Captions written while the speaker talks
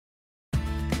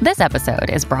This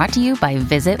episode is brought to you by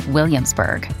Visit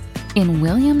Williamsburg. In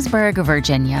Williamsburg,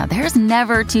 Virginia, there's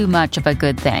never too much of a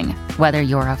good thing. Whether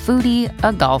you're a foodie,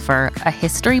 a golfer, a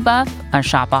history buff, a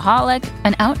shopaholic,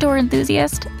 an outdoor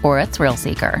enthusiast, or a thrill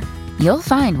seeker, you'll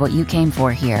find what you came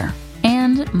for here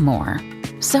and more.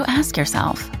 So ask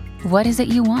yourself, what is it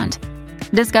you want?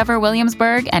 Discover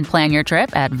Williamsburg and plan your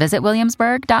trip at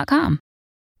visitwilliamsburg.com.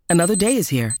 Another day is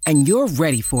here, and you're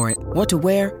ready for it. What to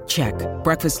wear? Check.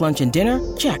 Breakfast, lunch, and dinner?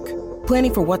 Check.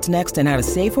 Planning for what's next and how to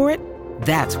save for it?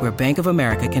 That's where Bank of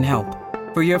America can help.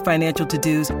 For your financial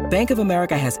to-dos, Bank of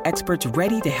America has experts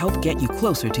ready to help get you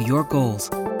closer to your goals.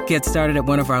 Get started at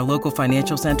one of our local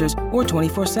financial centers or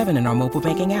 24/7 in our mobile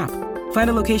banking app. Find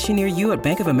a location near you at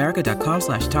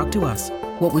bankofamerica.com/talktous.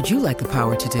 What would you like the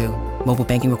power to do? Mobile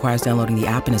banking requires downloading the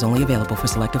app and is only available for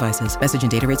select devices. Message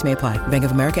and data rates may apply. Bank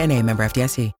of America N.A., member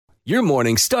FDIC. Your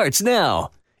morning starts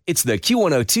now. It's the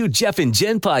Q102 Jeff and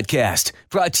Jen podcast,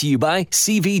 brought to you by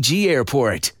CVG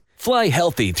Airport. Fly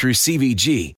healthy through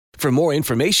CVG. For more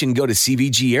information, go to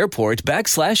CVG Airport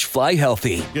 /fly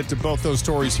healthy. Get to both those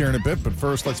stories here in a bit, but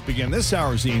first, let's begin this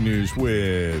hour's E-News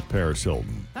with Paris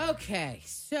Hilton. Okay,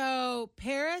 so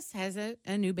Paris has a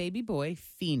new baby boy,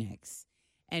 Phoenix.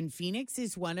 And Phoenix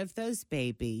is one of those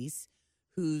babies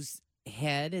whose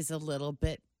head is a little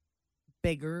bit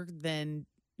bigger than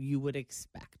you would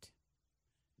expect.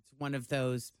 It's one of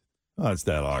those. Oh, it's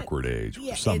that awkward age.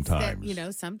 Yeah, sometimes. It's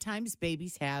that, sometimes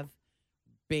babies have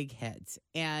big heads.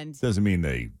 And doesn't mean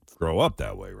they grow up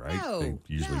that way, right? No, they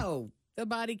usually the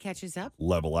body catches up.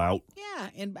 Level out.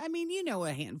 Yeah, and I mean,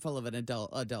 a handful of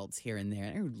adults here and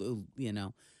there, who,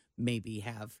 maybe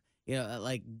have,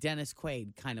 like Dennis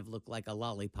Quaid kind of looked like a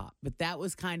lollipop. But that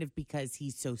was kind of because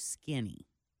he's so skinny.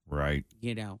 Right.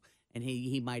 And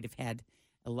he might have had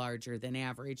a larger than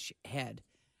average head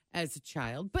as a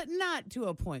child, but not to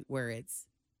a point where it's,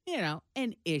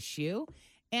 an issue.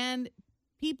 And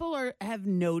people have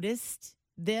noticed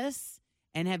this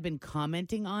and have been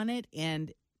commenting on it,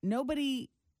 and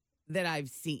nobody that I've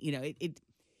seen,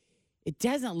 it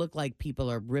doesn't look like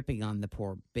people are ripping on the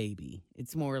poor baby.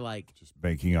 It's more like just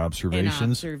making observations.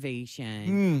 An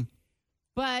observation.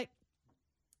 But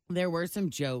there were some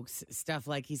jokes, stuff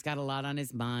like he's got a lot on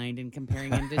his mind and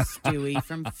comparing him to Stewie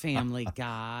from Family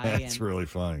Guy. That's really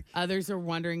funny. Others are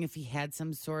wondering if he had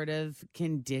some sort of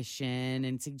condition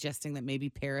and suggesting that maybe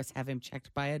Paris have him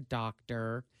checked by a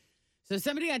doctor. So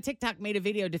somebody on TikTok made a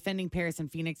video defending Paris and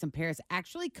Phoenix, and Paris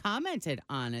actually commented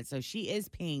on it. So she is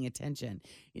paying attention.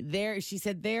 She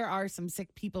said, there are some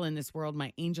sick people in this world.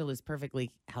 My angel is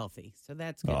perfectly healthy. So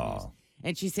that's good news.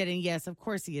 And she said, and yes, of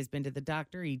course he has been to the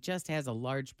doctor. He just has a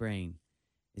large brain,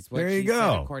 is what she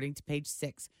said, according to page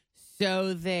 6.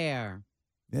 So there.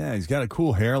 Yeah, he's got a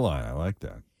cool hairline. I like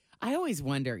that. I always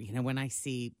wonder, when I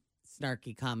see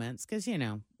snarky comments, because,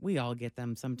 we all get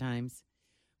them sometimes.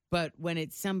 But when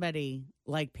it's somebody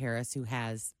like Paris who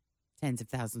has tens of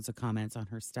thousands of comments on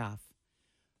her stuff,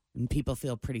 and people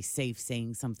feel pretty safe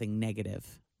saying something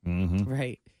negative,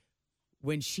 right?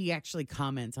 When she actually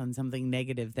comments on something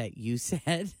negative that you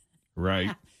said,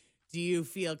 right? Do you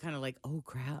feel kind of like, oh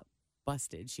crap,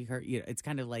 busted? She hurt you. It's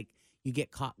kind of like you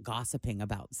get caught gossiping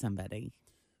about somebody.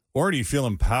 Or do you feel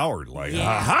empowered? Like,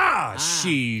 aha,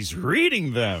 she's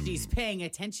reading them. She's paying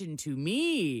attention to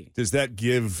me. Does that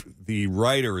give the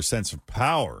writer a sense of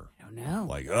power? I don't know.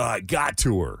 Like, I got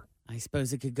to her. I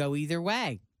suppose it could go either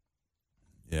way.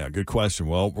 Yeah, good question.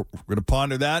 Well, we're going to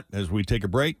ponder that as we take a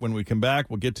break. When we come back,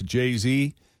 we'll get to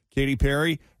Jay-Z, Katy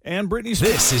Perry, and Britney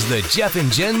Spears. This is the Jeff and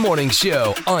Jen Morning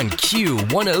Show on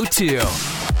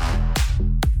Q102.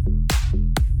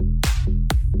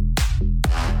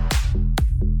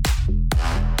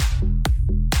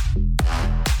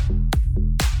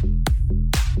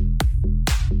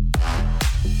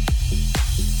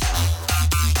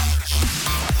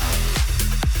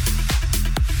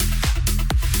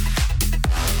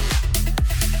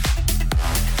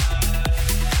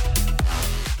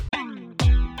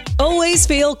 Always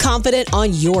feel confident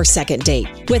on your second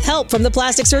date. With help from the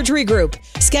Plastic Surgery Group.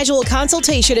 Schedule a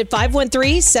consultation at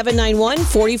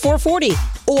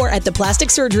 513-791-4440 or at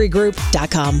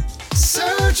theplasticsurgerygroup.com.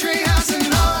 Surgery has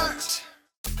an art.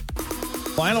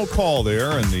 Final call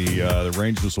there, and the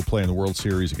Rangers will play in the World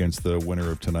Series against the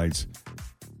winner of tonight's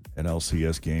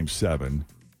NLCS Game 7.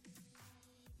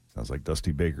 Sounds like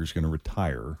Dusty Baker's going to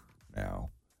retire now.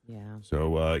 Yeah.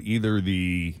 So either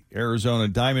the Arizona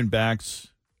Diamondbacks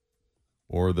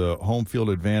or the home field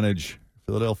advantage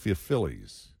Philadelphia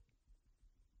Phillies.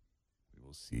 We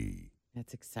will see.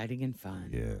 That's exciting and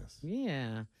fun. Yes.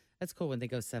 Yeah. That's cool when they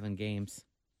go 7 games.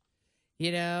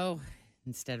 You know,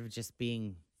 instead of just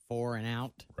being 4 and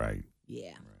out. Right.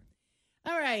 Yeah.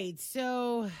 All right,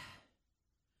 so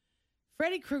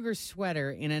Freddy Krueger's sweater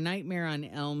in A Nightmare on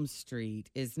Elm Street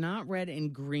is not red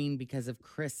and green because of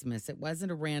Christmas. It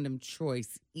wasn't a random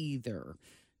choice either.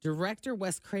 Director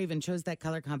Wes Craven chose that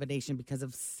color combination because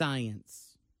of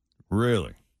science.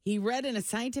 Really? He read in a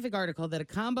scientific article that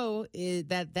combo is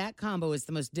the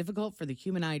most difficult for the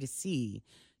human eye to see.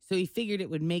 So he figured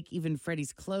it would make even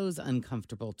Freddy's clothes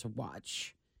uncomfortable to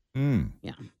watch.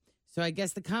 Yeah. So I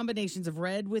guess the combinations of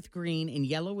red with green and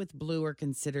yellow with blue are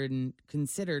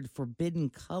considered forbidden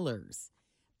colors.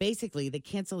 Basically, they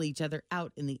cancel each other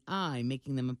out in the eye,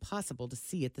 making them impossible to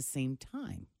see at the same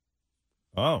time.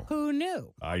 Oh. Who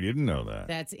knew? I didn't know that.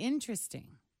 That's interesting.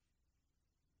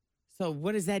 So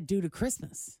what does that do to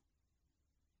Christmas?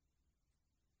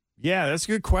 Yeah, that's a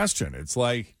good question. It's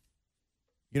like,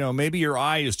 maybe your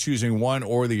eye is choosing one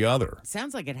or the other.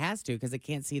 Sounds like it has to because it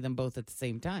can't see them both at the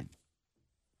same time.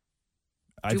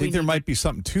 I think there might be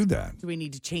something to that. Do we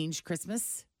need to change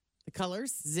Christmas? The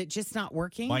colors? Is it just not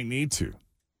working? Might need to.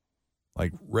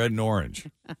 Like red and orange.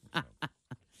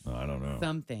 I don't know.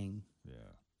 Something.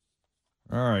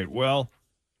 Yeah. All right. Well,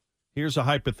 here's a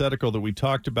hypothetical that we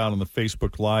talked about on the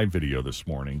Facebook Live video this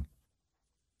morning.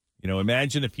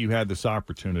 Imagine if you had this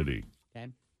opportunity. Okay.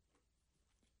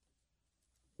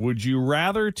 Would you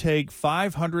rather take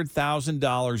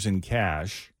 $500,000 in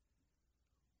cash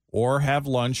or have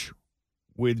lunch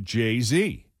with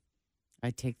Jay-Z?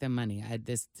 I'd take the money.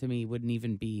 This, to me, wouldn't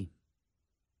even be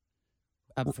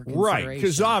up for consideration. Right,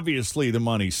 because obviously the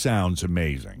money sounds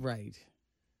amazing. Right.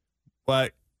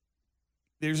 But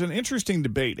there's an interesting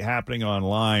debate happening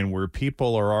online where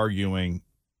people are arguing,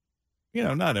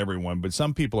 not everyone, but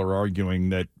some people are arguing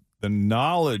that the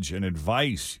knowledge and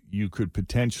advice you could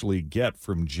potentially get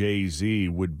from Jay-Z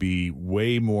would be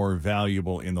way more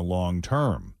valuable in the long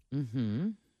term. Mm-hmm.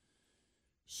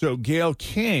 So Gayle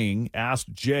King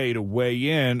asked Jay to weigh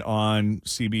in on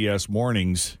CBS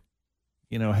Mornings.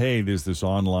 Hey, there's this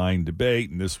online debate,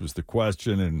 and this was the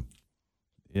question, and,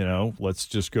 let's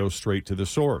just go straight to the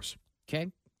source.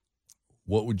 Okay.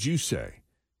 What would you say?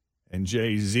 And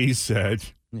Jay-Z said,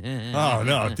 oh,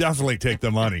 no, definitely take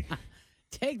the money.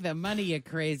 Take the money, you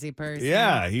crazy person.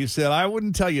 Yeah, he said, I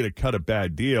wouldn't tell you to cut a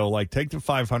bad deal. Like, take the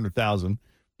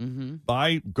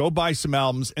 $500,000, go buy some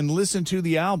albums, and listen to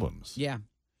the albums. Yeah,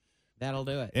 that'll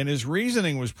do it. And his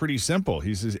reasoning was pretty simple.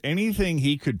 He says anything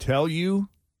he could tell you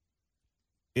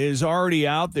is already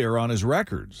out there on his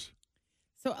records.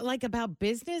 So, like, about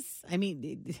business? I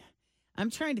mean, I'm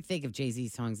trying to think of Jay-Z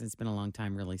songs. It's been a long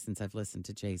time, really, since I've listened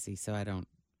to Jay-Z, so I don't.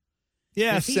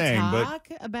 Yeah, Does he same. talk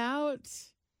about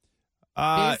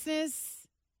business?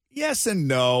 Yes and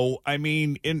no. I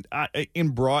mean, in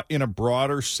a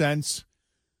broader sense.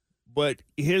 But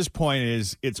his point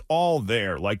is, it's all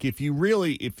there. Like if you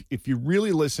really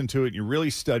listen to it, you really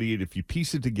study it, if you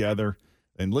piece it together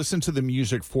and listen to the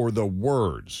music for the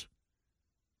words,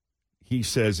 he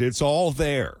says it's all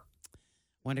there.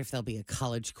 Wonder if there'll be a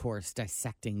college course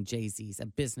dissecting Jay-Z's, a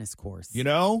business course.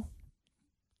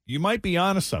 You might be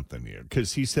onto something here,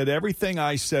 because he said everything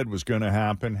I said was going to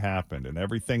happen, happened, and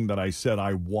everything that I said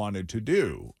I wanted to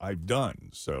do, I've done.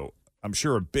 So I'm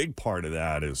sure a big part of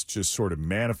that is just sort of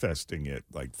manifesting it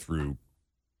like through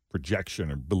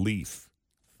projection or belief.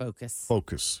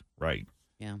 Focus, right.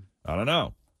 Yeah. I don't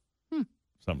know.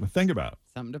 Something to think about.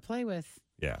 Something to play with.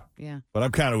 Yeah. Yeah. But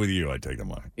I'm kind of with you. I'd take the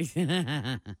money.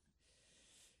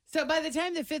 So by the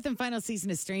time the fifth and final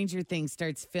season of Stranger Things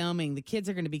starts filming, the kids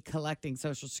are going to be collecting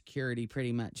Social Security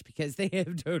pretty much because they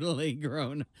have totally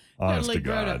grown. Honest to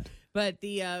God. Up. But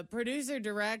the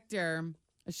producer-director,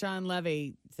 Sean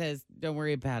Levy, says, don't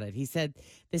worry about it. He said,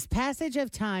 this passage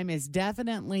of time is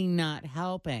definitely not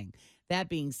helping. That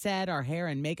being said, our hair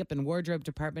and makeup and wardrobe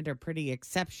department are pretty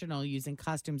exceptional using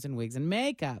costumes and wigs and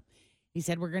makeup. He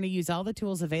said, we're going to use all the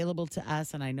tools available to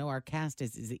us, and I know our cast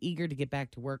is eager to get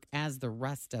back to work as the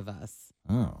rest of us.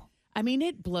 Oh. I mean,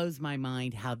 it blows my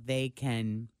mind how they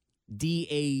can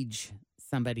de-age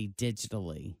somebody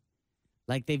digitally.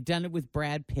 Like they've done it with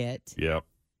Brad Pitt. Yep.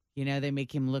 They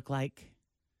make him look like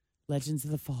Legends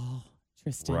of the Fall.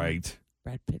 Tristan. Right.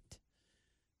 Brad Pitt.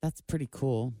 That's pretty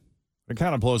cool. It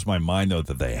kind of blows my mind, though,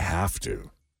 that they have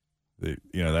to.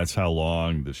 That's how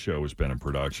long the show has been in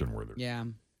production. Where they're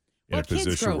in a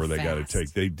position where they got to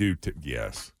take. They do.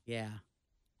 Yes. Yeah.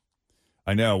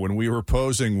 I know. When we were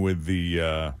posing with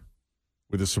the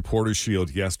supporters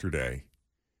shield yesterday,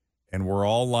 and we're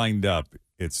all lined up.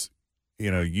 It's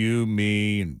you,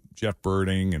 me, and Jeff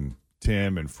Birding, and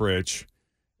Tim, and Fritch,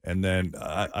 and then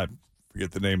I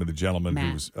forget the name of the gentleman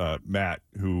who's Matt.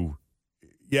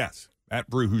 Matt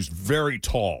Brew, who's very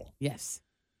tall. Yes.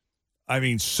 I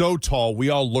mean, so tall, we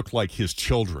all looked like his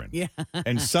children. Yeah.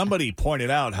 And somebody pointed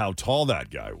out how tall that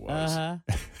guy was.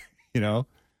 Uh-huh. You know,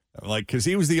 like, because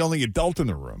he was the only adult in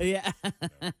the room. Yeah.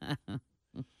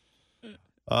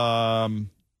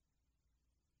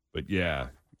 But yeah,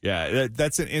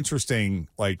 that's an interesting,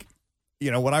 like,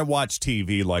 you know, when I watch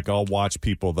TV, like, I'll watch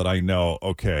people that I know,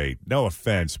 okay, no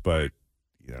offense, but,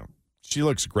 you know, she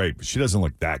looks great, but she doesn't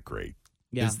look that great.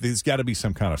 Yeah. There's got to be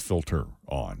some kind of filter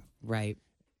on. Right.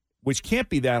 Which can't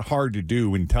be that hard to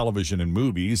do in television and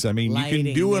movies. I mean, Lighting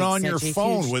you can do it makes on your such a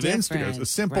phone huge with Instagram. difference. A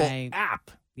simple Right.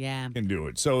 app Yeah. can do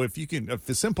it. So if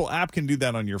the simple app can do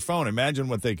that on your phone, imagine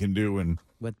what they can do in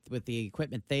With the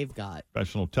equipment they've got.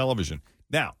 professional television.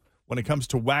 Now, when it comes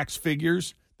to wax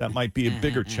figures, that might be a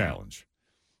bigger challenge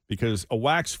because a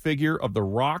wax figure of The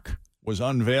Rock was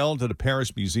unveiled at the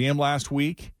Paris Museum last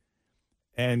week,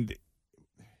 and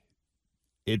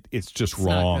it's just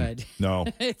wrong. Not good. No,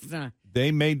 It's not.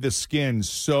 they made the skin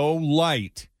so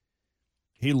light,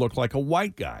 he looked like a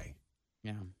white guy.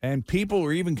 Yeah. And people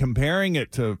were even comparing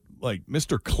it to like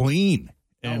Mr. Clean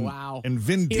and, oh, wow. and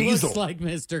Vin He Diesel. looks like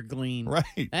Mr. Clean.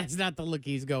 Right. That's not the look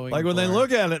he's going Like when they for.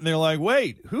 look at it and they're like,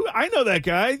 wait, who? I know that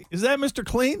guy. Is that Mr.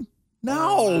 Clean?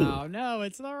 No. Oh, wow. No,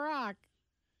 it's The Rock.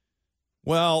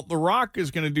 Well, The Rock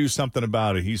is going to do something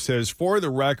about it. He says, for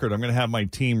the record, I'm going to have my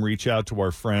team reach out to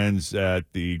our friends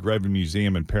at the Grevin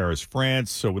Museum in Paris, France,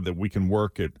 so that we can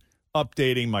work at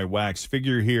updating my wax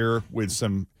figure here with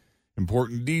some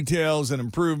important details and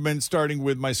improvements, starting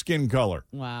with my skin color.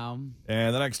 Wow.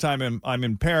 And the next time I'm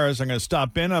in Paris, I'm going to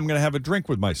stop in. I'm going to have a drink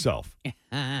with myself.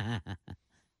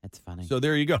 That's funny. So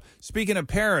there you go. Speaking of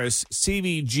Paris,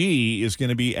 CVG is going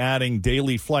to be adding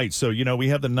daily flights. So, you know, we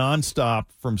have the nonstop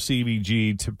from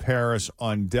CVG to Paris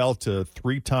on Delta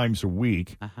 3 times a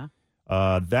week.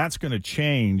 That's going to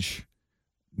change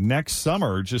next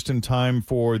summer, just in time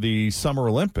for the Summer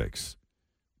Olympics,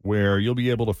 where you'll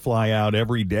be able to fly out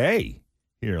every day.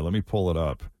 Here, let me pull it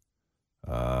up.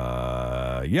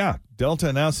 Delta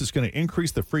announced it's going to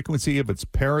increase the frequency of its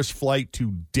Paris flight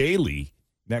to daily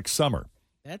next summer.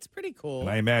 That's pretty cool. And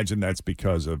I imagine that's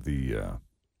because of the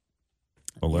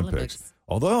Olympics. Olympics.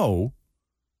 Although,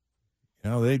 you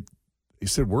know, they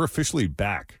said we're officially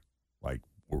back, like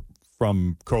we're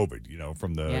from COVID. You know,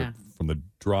 from the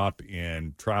drop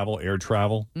in travel, air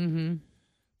travel, Mm-hmm.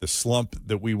 the slump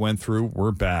that we went through.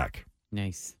 We're back.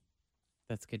 Nice.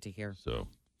 That's good to hear. So,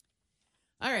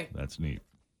 all right. that's neat.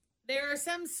 There are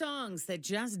some songs that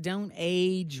just don't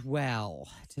age well,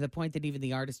 to the point that even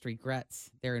the artist regrets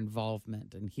their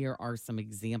involvement. And here are some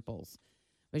examples.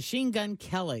 Machine Gun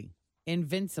Kelly,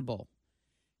 Invincible.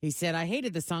 He said, I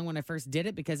hated the song when I first did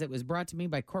it because it was brought to me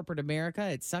by corporate America.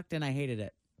 It sucked and I hated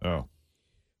it. Oh,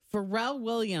 Pharrell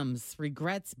Williams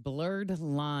regrets Blurred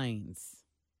Lines.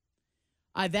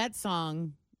 That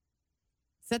song,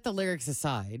 set the lyrics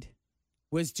aside,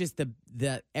 was just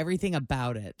the everything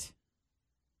about it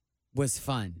was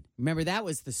fun. Remember, that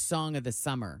was the song of the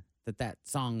summer that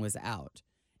song was out.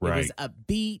 right. It was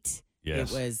upbeat.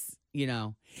 Yes. It was,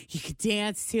 you could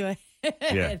dance to it.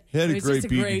 Yeah. It had a was great just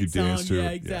beat you great could song. dance to. Yeah, Yeah.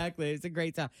 exactly. It's a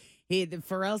great song.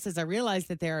 Pharrell says, I realized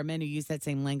that there are men who use that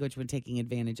same language when taking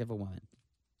advantage of a woman.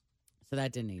 So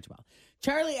that didn't age well.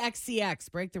 Charlie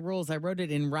XCX, Break the Rules. I wrote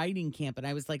it in writing camp, and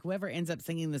I was like, whoever ends up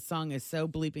singing the song is so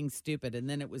bleeping stupid. And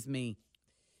then it was me.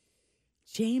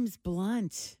 James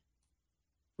Blunt.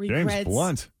 James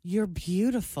Blunt. You're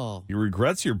beautiful. He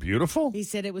regrets you're beautiful? He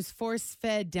said it was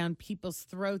force-fed down people's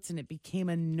throats and it became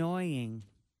annoying.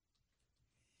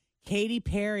 Katy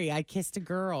Perry, I Kissed a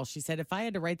Girl. She said, if I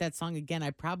had to write that song again,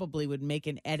 I probably would make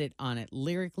an edit on it.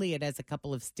 Lyrically, it has a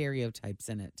couple of stereotypes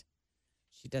in it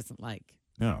she doesn't like.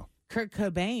 No. Kurt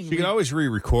Cobain. She could always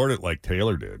re-record it like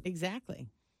Taylor did. Exactly.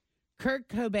 Kurt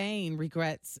Cobain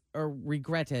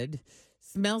regretted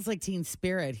Smells Like Teen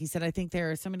Spirit. He said, I think there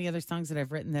are so many other songs that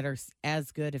I've written that are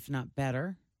as good, if not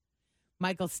better.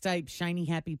 Michael Stipe, Shiny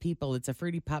Happy People. It's a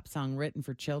fruity pop song written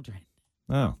for children.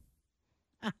 Oh.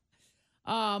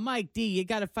 Oh, Mike D., you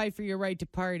got to fight for your right to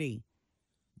party.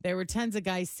 There were tons of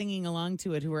guys singing along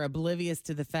to it who were oblivious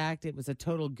to the fact it was a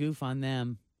total goof on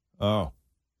them. Oh.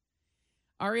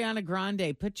 Ariana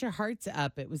Grande, Put Your Hearts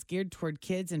Up. It was geared toward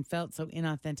kids and felt so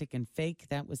inauthentic and fake.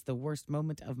 That was the worst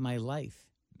moment of my life.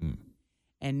 Mm.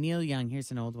 And Neil Young,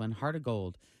 here's an old one, Heart of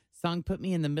Gold. Song put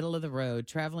me in the middle of the road.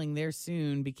 Traveling there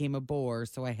soon became a bore,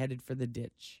 so I headed for the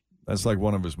ditch. That's like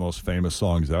one of his most famous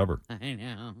songs ever. I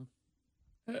know.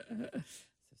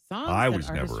 Songs I that was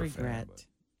artists never a fan, regret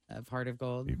of Heart of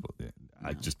Gold. People, No.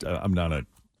 I'm not a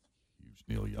huge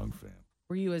Neil Young fan.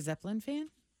 Were you a Zeppelin fan?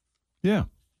 Yeah.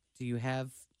 Do you have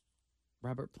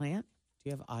Robert Plant?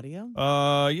 you have audio?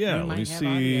 Yeah. We Let might me have see.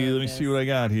 audio Let me of see this. what I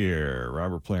got here.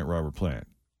 Robert Plant.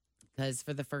 Because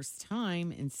for the first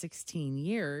time in 16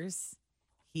 years,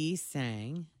 he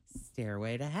sang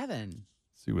Stairway to Heaven.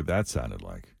 See what that sounded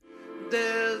like.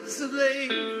 There's a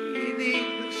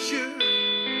lady with sure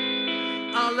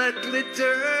all that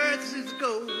glitters is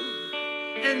gold,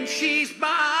 and she's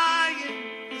buying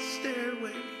a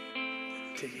stairway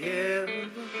to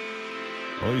heaven.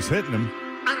 Oh, he's hitting him.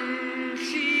 And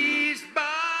she's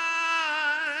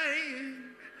buying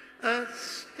a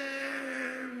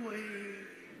stairway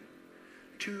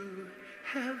to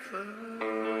heaven.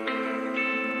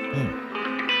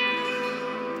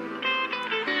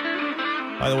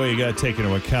 By the way, you got to take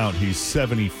into account he's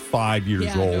 75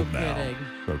 years old no now. kidding.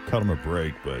 So cut him a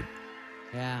break, but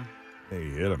Yeah. they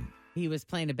hit him. He was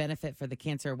playing a benefit for the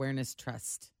Cancer Awareness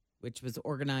Trust, which was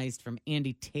organized from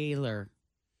Andy Taylor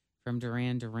from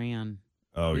Duran Duran.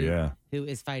 Oh, yeah. Who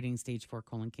is fighting stage 4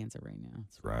 colon cancer right now.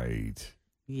 That's right.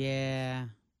 Yeah.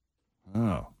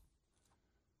 Oh.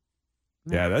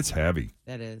 Yeah, that's heavy.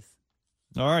 That is.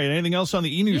 All right. Anything else on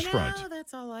the e-news front?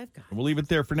 That's all I've got. We'll leave it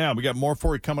there for now. We got more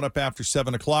for you coming up after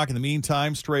 7 o'clock. In the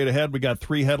meantime, straight ahead, we got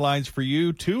 3 headlines for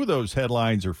you. 2 of those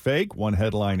headlines are fake. 1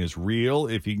 headline is real.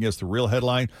 If you can guess the real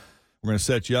headline, we're going to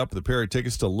set you up with a pair of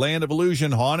tickets to Land of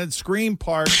Illusion Haunted Scream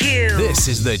Park. This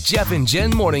is the Jeff and Jen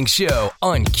Morning Show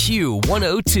on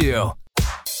Q102.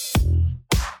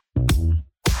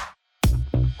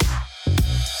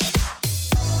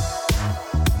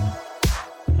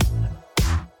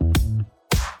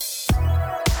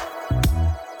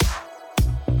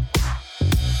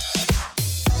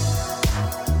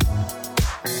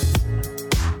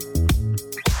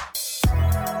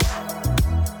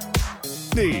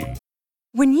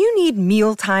 When you need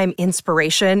mealtime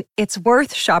inspiration, it's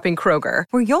worth shopping Kroger,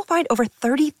 where you'll find over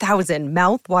 30,000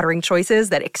 mouth-watering choices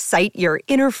that excite your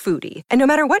inner foodie. And no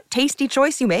matter what tasty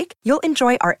choice you make, you'll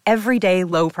enjoy our everyday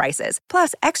low prices,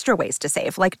 plus extra ways to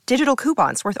save, like digital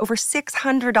coupons worth over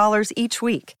 $600 each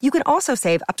week. You can also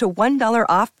save up to $1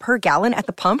 off per gallon at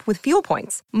the pump with fuel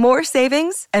points. More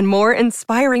savings and more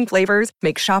inspiring flavors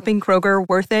make shopping Kroger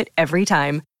worth it every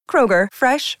time. Kroger,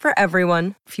 fresh for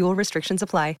everyone. Fuel restrictions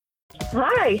apply.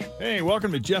 Hi. Hey,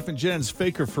 welcome to Jeff and Jen's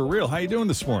Faker for Real. How you doing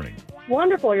this morning?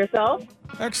 Wonderful. Yourself?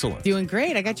 Excellent. Doing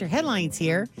great. I got your headlines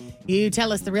here. You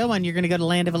tell us the real one. You're going to go to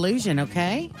Land of Illusion,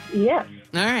 okay? Yes.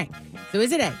 All right. So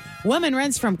is it A, woman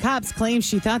runs from cops, claims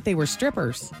she thought they were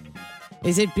strippers?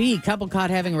 Is it B, couple caught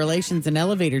having relations in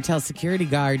elevator tells security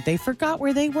guard they forgot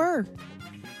where they were?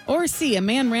 Or C, a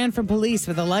man ran from police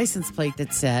with a license plate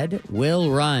that said,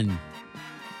 "Will run"?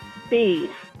 B.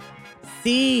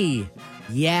 C.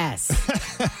 Yes.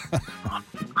 Oh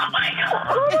my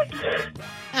God.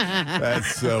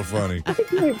 That's so funny.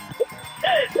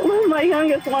 My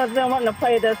youngest one's been wanting to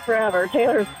play this forever.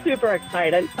 Taylor's super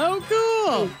excited. Oh,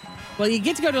 cool. Well, you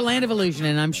get to go to Land of Illusion,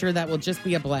 and I'm sure that will just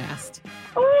be a blast.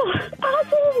 Oh,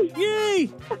 awesome. Yay.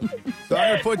 So I'm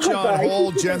going to put you on Sorry.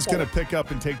 hold. Jen's going to pick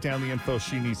up and take down the info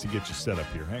she needs to get you set up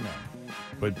here. Hang on.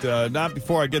 But not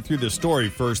before I get through this story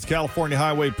first. California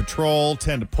Highway Patrol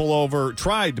tried to pull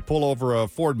over a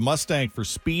Ford Mustang for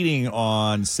speeding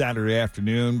on Saturday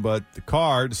afternoon, but the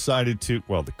car didn't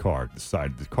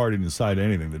decide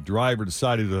anything. The driver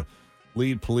decided to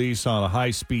lead police on a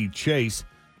high-speed chase.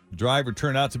 The driver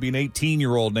turned out to be an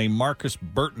 18-year-old named Marcus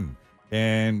Burton,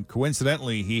 and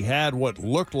coincidentally, he had what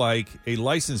looked like a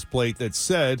license plate that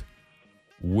said,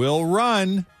 "Will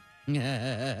run."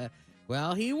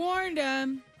 Well, he warned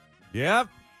him. Yep.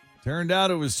 Turned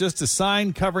out it was just a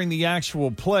sign covering the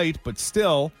actual plate, but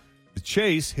still, the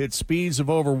chase hit speeds of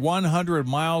over 100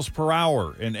 miles per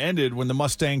hour and ended when the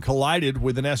Mustang collided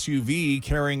with an SUV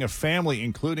carrying a family,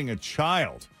 including a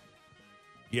child.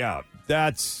 Yeah,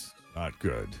 that's not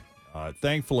good.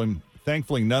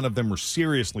 Thankfully, none of them were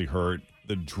seriously hurt.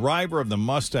 The driver of the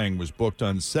Mustang was booked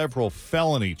on several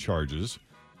felony charges.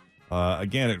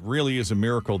 Again, it really is a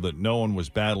miracle that no one was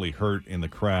badly hurt in the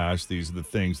crash. These are the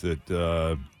things that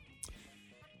the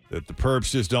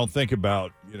perps just don't think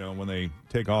about, when they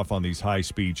take off on these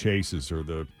high-speed chases, or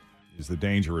the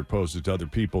danger it poses to other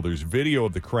people. There's video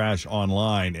of the crash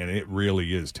online, and it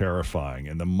really is terrifying.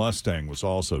 And the Mustang was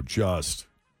also just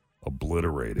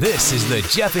obliterated. This is the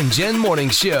Jeff and Jen Morning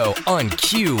Show on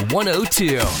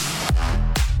Q102.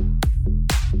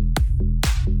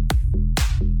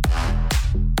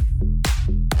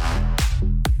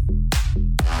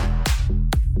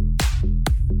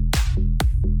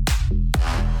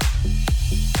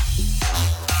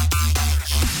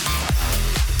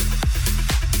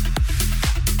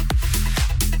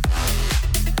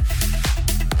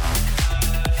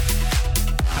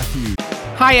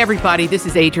 Hi, everybody. This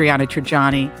is Adriana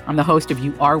Trajani. I'm the host of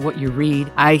You Are What You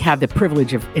Read. I have the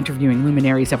privilege of interviewing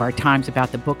luminaries of our times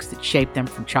about the books that shaped them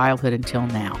from childhood until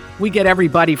now. We get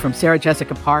everybody from Sarah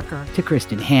Jessica Parker to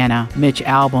Kristen Hanna, Mitch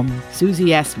Albom, Susie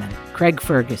Essman, Craig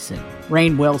Ferguson,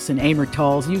 Rainn Wilson, Amor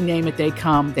Tolls, you name it, they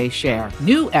come, they share.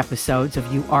 New episodes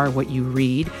of You Are What You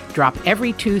Read drop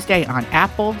every Tuesday on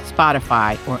Apple,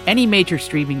 Spotify, or any major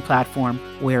streaming platform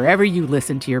wherever you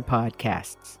listen to your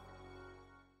podcasts.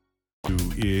 Who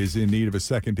is in need of a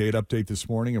second date update this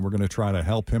morning, and we're going to try to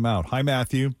help him out. Hi,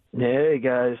 Matthew. Hey,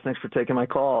 guys. Thanks for taking my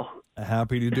call.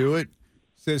 Happy to do it.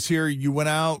 Says here you went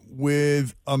out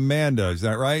with Amanda. Is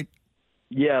that right?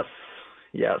 Yes.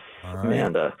 All right.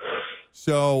 Amanda.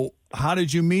 So how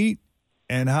did you meet,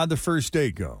 and how'd the first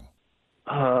date go?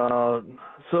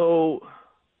 So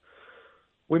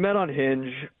we met on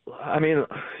Hinge. I mean,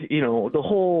 the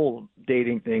whole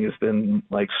dating thing has been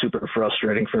like super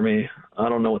frustrating for me. I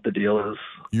don't know what the deal is.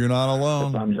 You're not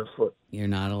alone. You're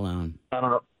not alone. I don't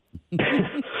know.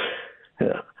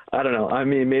 Yeah. I don't know. I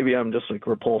mean, maybe I'm just like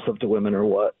repulsive to women or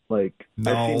what. Like,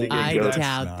 No, I that's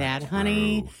doubt not that,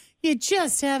 honey. true. You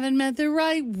just haven't met the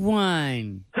right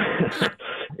one.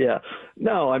 Yeah.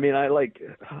 No, I mean,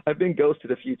 I've been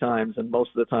ghosted a few times, and most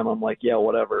of the time I'm like, yeah,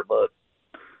 whatever. But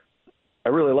I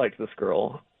really liked this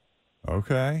girl.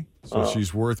 Okay. So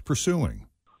she's worth pursuing.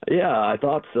 Yeah, I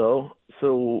thought so.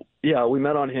 So, yeah, we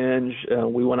met on Hinge,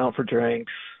 and we went out for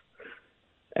drinks,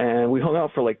 and we hung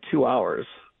out for like 2 hours.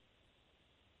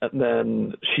 And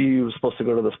then she was supposed to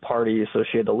go to this party, so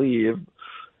she had to leave.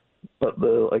 But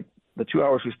the 2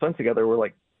 hours we spent together were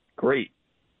like great.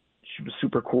 She was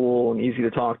super cool and easy to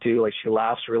talk to. Like, she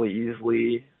laughs really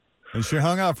easily. And she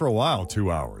hung out for a while, 2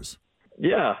 hours.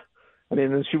 Yeah. I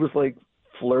mean, and she was like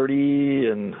flirty,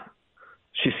 and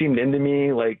she seemed into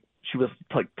me. Like, she was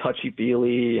like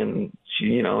touchy-feely, and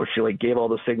she like gave all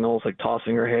the signals, like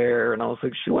tossing her hair, and I was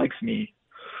like, she likes me.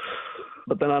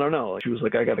 But then I don't know. She was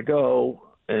like, I got to go.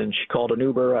 And she called an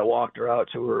Uber. I walked her out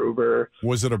to her Uber.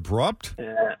 Was it abrupt?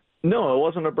 No, it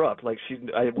wasn't abrupt. Like,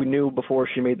 we knew before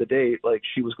she made the date, like,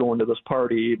 she was going to this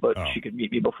party, but she could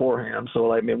meet me beforehand.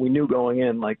 So, I mean, we knew going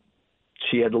in, like,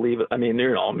 she had to leave. I mean,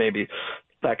 maybe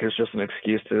that is just an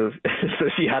excuse to so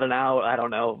she had an out. I don't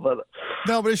know, but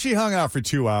no. But if she hung out for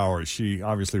 2 hours, she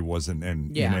obviously wasn't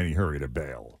in any hurry to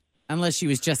bail. Unless she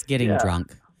was just getting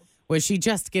drunk. Was she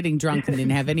just getting drunk and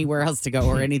didn't have anywhere else to go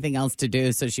or anything else to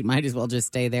do, so she might as well just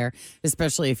stay there,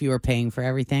 especially if you were paying for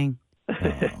everything?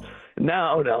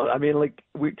 No. I mean, like,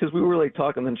 because we were like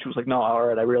talking, and she was like, "No, all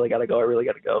right, I really got to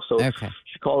go." So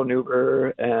she called an Uber,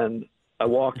 and I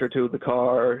walked her to the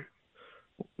car.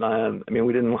 I mean,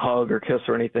 we didn't hug or kiss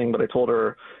or anything, but I told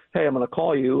her, "Hey, I'm going to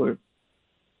call you,"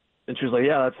 and she was like,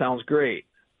 "Yeah, that sounds great."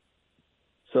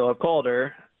 So I've called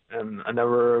her, and I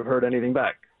never heard anything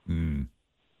back.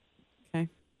 Okay.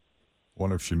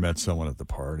 Wonder if she met someone at the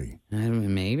party.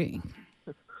 Maybe.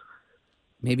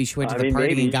 Maybe she went to the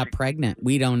party and got pregnant.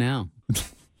 We don't know.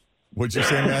 What'd you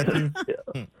say, Matthew?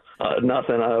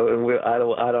 Nothing. I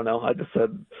don't know. I just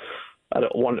said I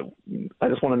just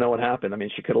want to know what happened. I mean,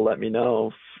 she could have let me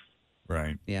know.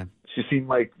 Right. Yeah. She seemed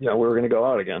like we were going to go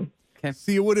out again. Okay.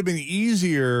 See, it would have been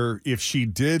easier if she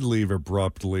did leave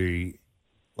abruptly,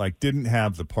 like didn't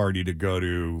have the party to go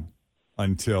to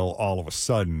until all of a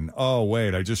sudden, oh,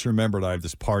 wait, I just remembered I have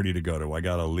this party to go to. I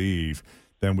got to leave.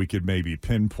 Then we could maybe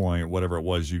pinpoint whatever it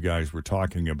was you guys were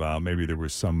talking about. Maybe there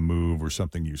was some move or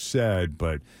something you said,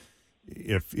 but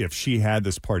if she had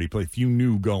this party, if you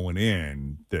knew going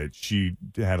in that she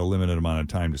had a limited amount of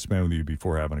time to spend with you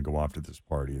before having to go off to this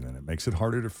party, then it makes it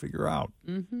harder to figure out.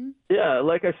 Mm-hmm. Yeah,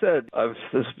 like I said,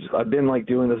 I've been like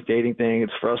doing this dating thing.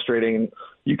 It's frustrating. And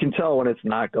you can tell when it's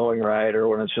not going right, or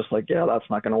when it's just like, yeah, that's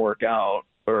not going to work out,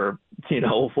 or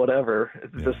whatever.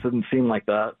 It just didn't seem like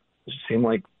that. It just seemed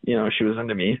like she was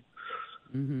into me.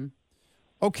 Mm-hmm.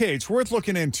 Okay, it's worth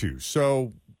looking into.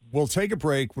 So we'll take a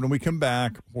break. When we come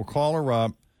back, we'll call her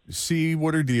up, see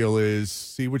what her deal is,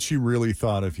 see what she really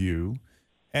thought of you.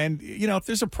 And, if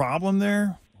there's a problem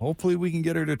there, hopefully we can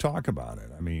get her to talk about it.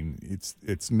 I mean,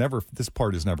 this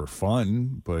part is never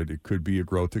fun, but it could be a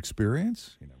growth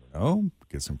experience. You never know.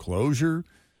 Get some closure.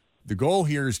 The goal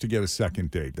here is to get a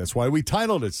second date. That's why we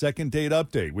titled it Second Date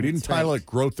Update. We didn't title it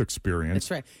Growth Experience.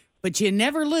 That's right. But you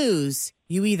never lose.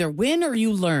 You either win or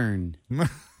you learn.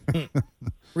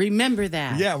 Remember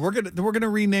that. Yeah, we're gonna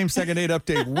rename Second Date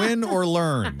Update Win or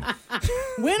Learn.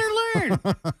 Win or learn.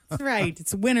 That's right.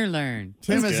 It's win or learn.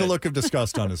 Tim has a look of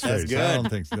disgust on his face. Good. I don't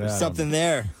think so. There's something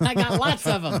there. I got lots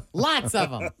of them. Lots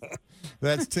of them.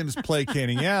 That's Tim's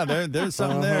placating. Yeah, there's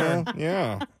something there.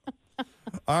 Yeah.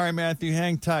 All right, Matthew,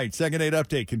 hang tight. Second date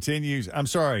update continues. I'm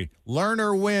sorry, learn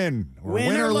or win. Or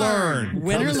win or learn.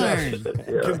 Win or learn.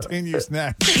 Continues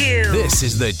next. This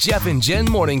is the Jeff and Jen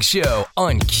Morning Show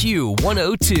on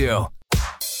Q102.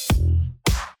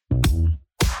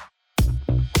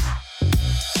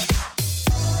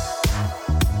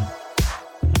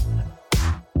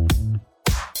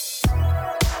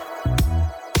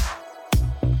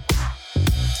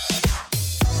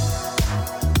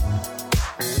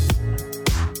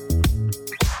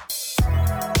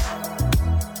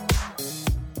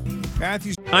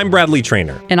 I'm Bradley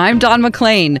Trainer. And I'm Don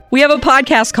McClain. We have a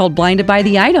podcast called Blinded by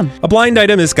the Item. A blind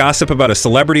item is gossip about a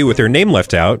celebrity with their name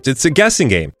left out. It's a guessing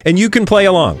game, and you can play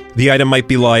along. The item might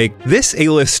be like, this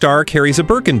A-list star carries a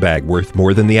Birkin bag worth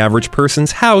more than the average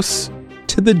person's house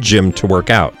to the gym to work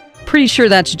out. Pretty sure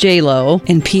that's J-Lo.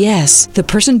 And P.S. the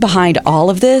person behind all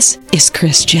of this is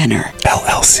Kris Jenner,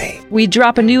 LLC. We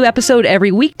drop a new episode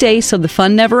every weekday so the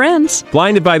fun never ends.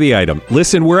 Blinded by the Item.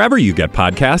 Listen wherever you get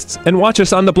podcasts and watch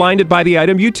us on the Blinded by the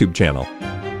Item YouTube channel.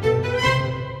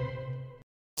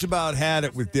 He's about had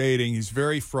it with dating. He's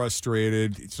very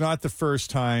frustrated. It's not the first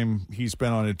time he's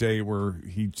been on a date where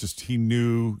he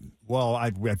knew. Well, I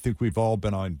think we've all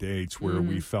been on dates where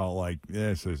we felt like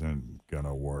this isn't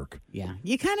gonna work. Yeah,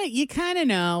 you kind of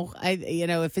know.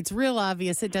 If it's real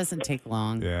obvious, it doesn't take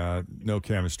long. Yeah, no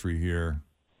chemistry here,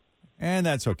 and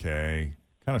that's okay.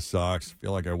 Kind of sucks.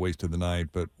 Feel like I wasted the night,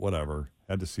 but whatever.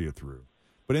 Had to see it through.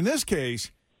 But in this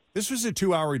case, this was a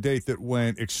 2-hour date that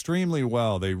went extremely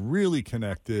well. They really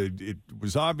connected. It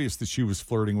was obvious that she was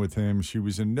flirting with him. She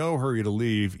was in no hurry to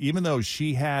leave, even though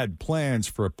she had plans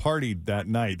for a party that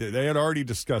night. They had already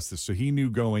discussed this, so he knew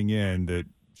going in that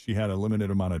she had a limited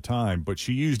amount of time, but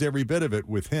she used every bit of it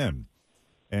with him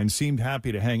and seemed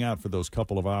happy to hang out for those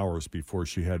couple of hours before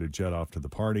she had to jet off to the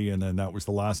party, and then that was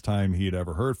the last time he had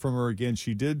ever heard from her again.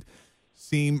 She did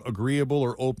seem agreeable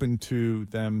or open to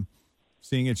them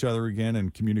seeing each other again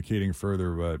and communicating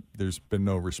further, but there's been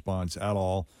no response at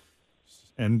all.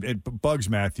 And it bugs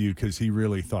Matthew because he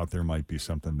really thought there might be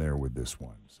something there with this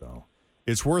one. So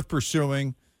it's worth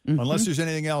pursuing, unless there's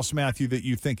anything else, Matthew, that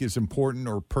you think is important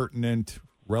or pertinent,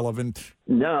 relevant.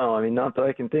 No, I mean, not that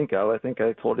I can think of. I think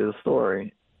I told you the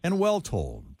story. And well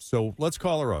told. So let's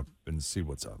call her up and see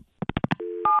what's up.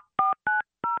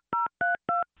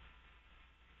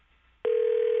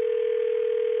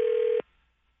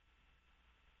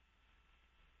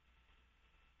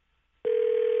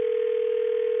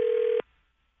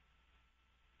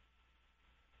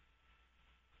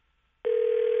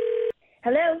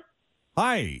 Hello.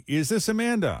 Hi, is this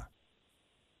Amanda?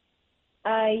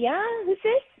 Yeah, who's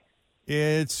this?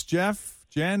 It's Jeff,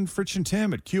 Jen, Fritch, and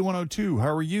Tim at Q102.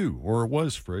 How are you? Or it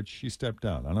was Fritch. She stepped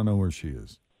out. I don't know where she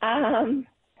is.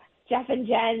 Jeff and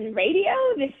Jen Radio?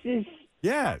 This is...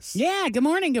 Yes. Yeah, good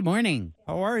morning, good morning.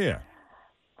 How are you?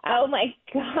 Oh, my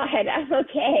God, I'm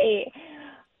okay.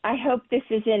 I hope this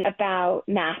isn't about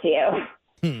Matthew.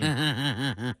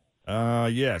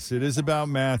 Yes, it is about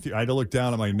Matthew. I had to look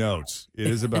down at my notes. It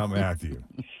is about Matthew.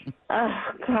 Oh,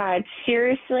 God.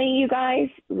 Seriously, you guys?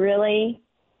 Really?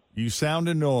 You sound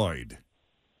annoyed.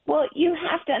 Well, you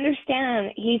have to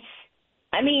understand, I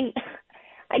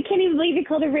can't even believe he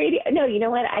called a radio. No, you know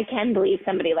what? I can believe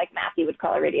somebody like Matthew would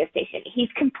call a radio station. He's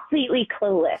completely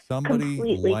clueless. Somebody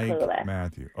completely like clueless.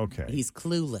 Matthew. Okay. He's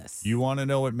clueless. You want to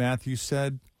know what Matthew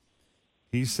said?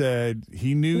 He said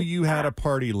he knew you had a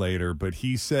party later, but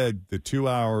he said the 2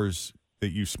 hours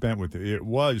that you spent with it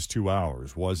was 2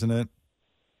 hours, wasn't it?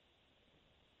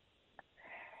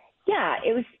 Yeah,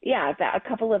 it was, about a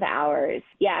couple of hours.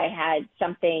 Yeah, I had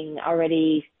something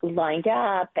already lined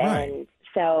up, and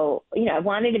so, I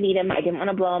wanted to meet him. I didn't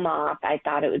want to blow him off. I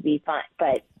thought it would be fun,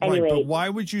 but anyway. Right, but why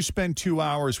would you spend 2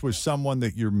 hours with someone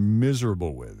that you're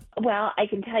miserable with? Well, I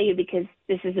can tell you because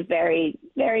this is a very,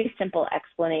 very simple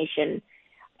explanation.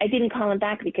 I didn't call him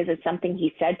back because it's something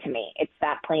he said to me. It's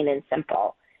that plain and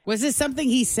simple. Was this something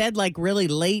he said like really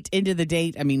late into the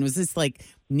date? I mean, was this like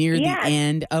near the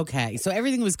end? Okay. So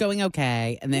everything was going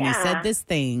okay. And then he said this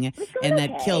thing and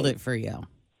that killed it for you.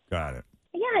 Got it.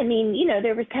 Yeah. I mean,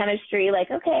 there was chemistry,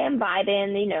 like, okay, I'm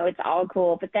vibing, it's all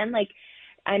cool. But then like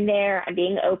I'm there, I'm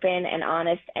being open and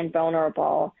honest and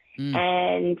vulnerable.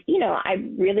 And, I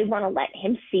really want to let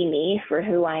him see me for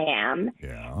who I am.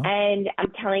 Yeah. And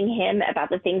I'm telling him about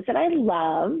the things that I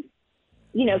love,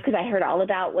 because I heard all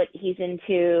about what he's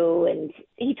into, and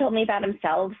he told me about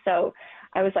himself. So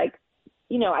I was like,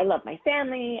 I love my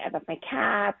family. I love my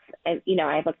cats. I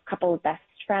have a couple of best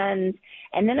friends.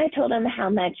 And then I told him how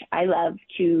much I love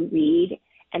to read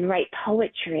and write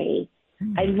poetry.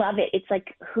 I love it. It's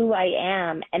like who I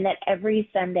am. And that every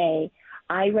Sunday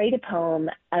I write a poem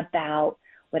about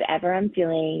whatever I'm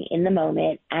feeling in the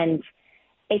moment. And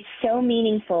it's so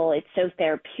meaningful. It's so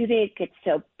therapeutic. It's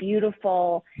so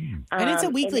beautiful. And it's a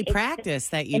weekly practice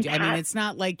that you do. I mean, it's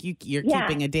not like you're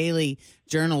keeping a daily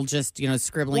journal, just,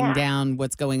 scribbling down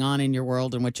what's going on in your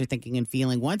world and what you're thinking and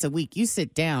feeling. Once a week, you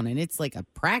sit down and it's like a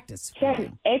practice for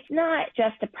you. It's not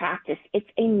just a practice. It's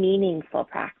a meaningful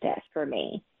practice for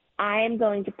me. I'm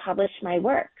going to publish my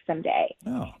work someday.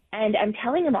 Oh. And I'm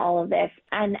telling him all of this.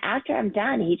 And after I'm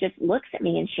done, he just looks at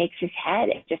me and shakes his head.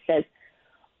 It just says,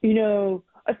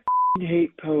 I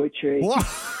hate poetry.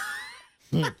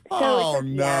 Oh,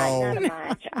 no. Not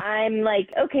much. I'm like,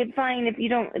 okay, fine. If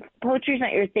poetry's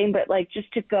not your thing, but like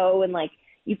just to go and like,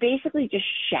 you basically just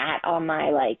shat on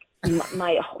my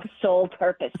my sole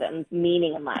purpose and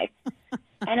meaning in life.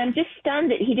 And I'm just stunned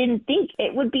that he didn't think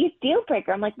it would be a deal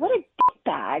breaker. I'm like, what a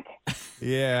bag.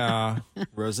 Yeah.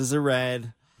 Roses are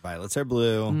red, violets are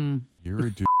blue. You're a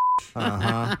dude.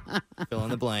 Fill in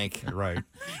the blank. Right.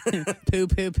 Poo,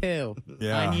 poo, poo.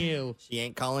 Yeah. On you. She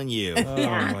ain't calling you. Oh,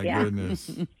 my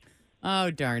goodness.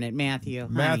 Oh, darn it, Matthew.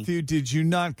 Matthew, did you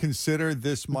not consider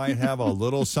this might have a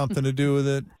little something to do with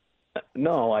it?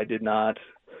 No, I did not.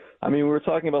 I mean, we were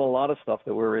talking about a lot of stuff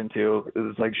that we're into.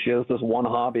 It's like she has this one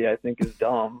hobby I think is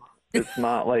dumb. It's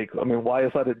not like, I mean, why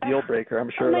is that a deal breaker?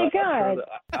 I'm sure. Oh my God.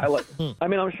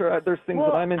 I'm sure there's things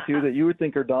that I'm into that you would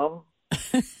think are dumb.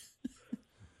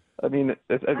 I mean,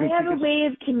 I have a way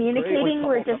of communicating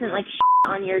where it doesn't like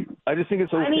on your. I just think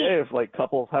it's okay if like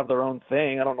couples have their own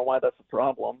thing. I don't know why that's a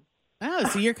problem. Oh,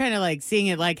 so you're kind of like seeing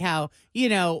it like how,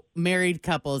 married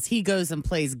couples, he goes and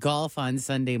plays golf on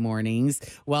Sunday mornings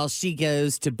while she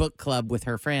goes to book club with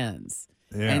her friends.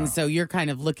 Yeah. And so you're kind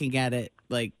of looking at it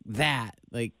like that.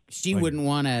 Like she wouldn't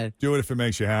want to do it if it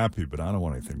makes you happy, but I don't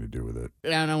want anything to do with it.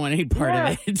 I don't want any part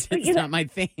of it. It's not my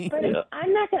thing. But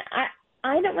I'm not going to,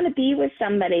 I don't want to be with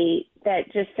somebody that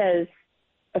just says,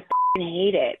 I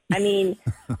hate it. I mean,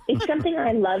 it's something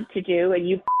I love to do and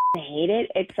you hate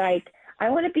it. It's like, I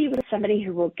want to be with somebody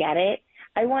who will get it.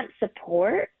 I want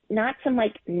support, not some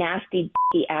like nasty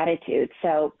attitude.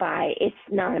 So it's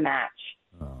not a match.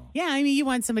 Oh. Yeah, I mean, you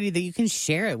want somebody that you can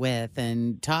share it with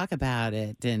and talk about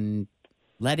it and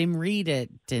let him read it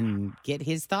and get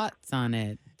his thoughts on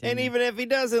it. And even if he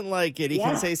doesn't like it, he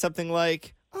can say something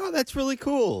like, "Oh, that's really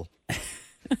cool."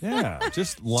 Yeah,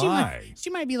 just lie. She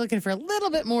might be looking for a little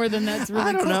bit more than that's really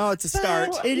I don't know. It's a start.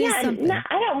 It is something. I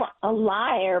don't want a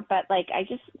liar, but like I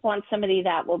just want somebody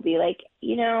that will be like,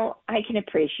 I can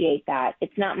appreciate that.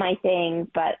 It's not my thing,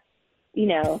 but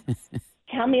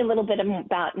tell me a little bit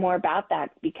more about that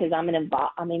because I'm an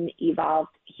evolved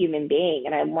human being,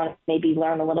 and I want to maybe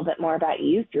learn a little bit more about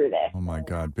you through this. Oh my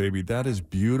God, baby, that is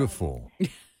beautiful.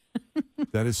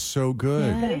 That is so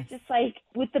good. But it's just like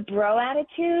with the bro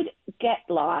attitude, get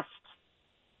lost.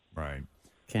 Right.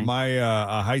 Okay. My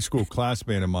a high school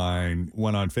classmate of mine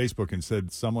went on Facebook and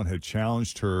said someone had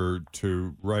challenged her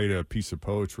to write a piece of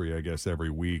poetry, I guess, every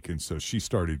week, and so she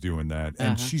started doing that,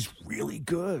 and she's really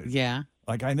good. Yeah.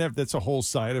 Like that's a whole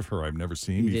side of her I've never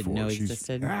seen You before. didn't know She's,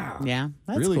 existed. Yeah,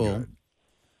 that's really cool. good.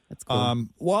 That's cool.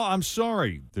 Well, I'm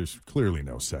sorry. There's clearly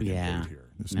no second date here.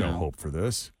 There's no hope for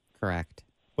this. Correct.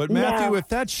 But Matthew, if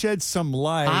that sheds some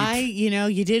light,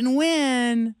 you didn't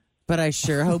win, but I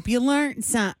sure hope you learned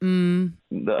something.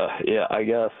 Yeah, I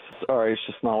guess. Sorry, it's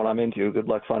just not what I'm into. Good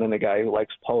luck finding a guy who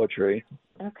likes poetry.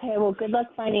 Okay, well, good luck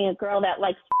finding a girl that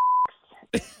likes.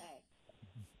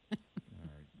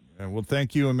 Well,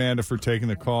 thank you, Amanda, for taking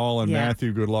the call, and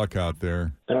Matthew, good luck out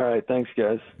there. All right, thanks,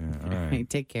 guys. Yeah, all right. Hey,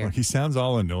 take care. Well, he sounds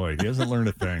all annoyed. He hasn't learned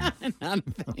a thing. Not a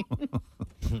thing.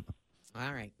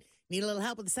 All right. Need a little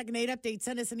help with the second date update?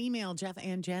 Send us an email, Jeff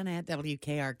and Jen at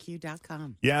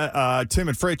WKRQ.com. Yeah, Tim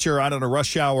and Fritz are out on a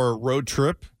rush hour road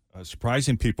trip,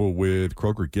 surprising people with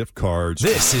Kroger gift cards.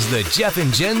 This is the Jeff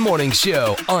and Jen Morning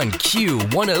Show on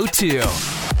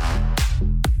Q102.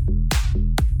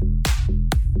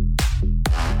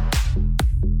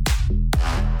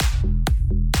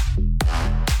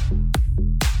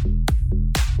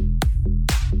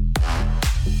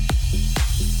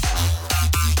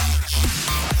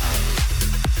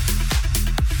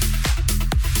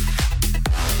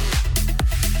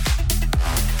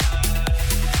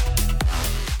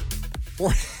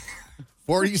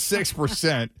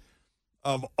 46%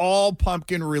 of all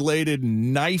pumpkin-related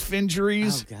knife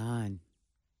injuries. Oh, God.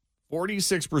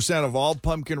 46% of all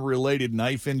pumpkin-related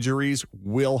knife injuries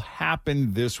will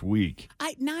happen this week.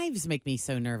 Knives make me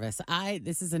so nervous.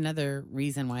 This is another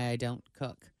reason why I don't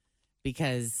cook,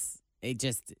 because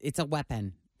it's a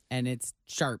weapon and it's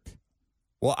sharp.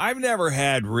 Well, I've never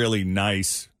had really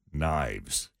nice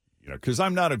knives. because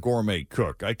I'm not a gourmet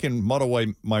cook. I can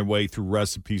muddle my way through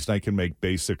recipes and I can make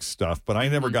basic stuff, but I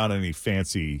never got any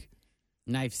fancy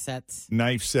knife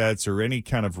sets or any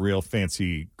kind of real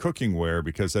fancy cooking ware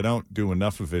because I don't do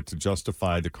enough of it to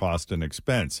justify the cost and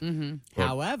expense.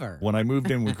 However, when I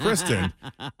moved in with Kristen,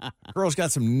 girl's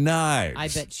got some knives. I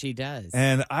bet she does.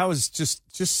 And I was just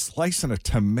slicing a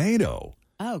tomato.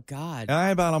 Oh, God. And I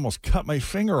about almost cut my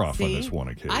finger off on this one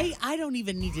occasion. I don't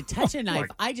even need to touch a knife.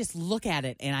 I just look at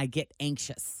it and I get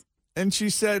anxious. And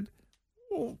she said,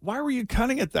 well, why were you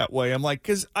cutting it that way? I'm like,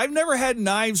 because I've never had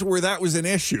knives where that was an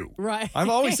issue. Right. I've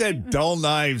always had dull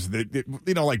knives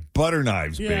that like butter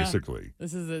knives, basically.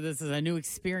 This is a new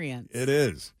experience. It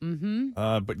is.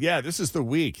 Mm-hmm. But yeah, this is the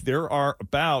week. There are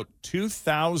about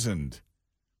 2,000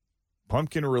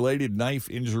 pumpkin-related knife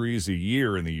injuries a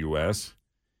year in the U.S.,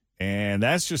 and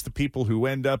that's just the people who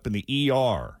end up in the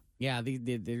ER. Yeah,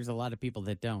 there's a lot of people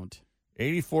that don't.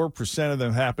 84% of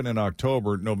them happen in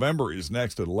October. November is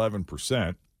next at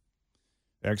 11%.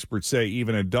 Experts say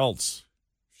even adults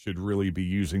should really be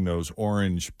using those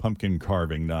orange pumpkin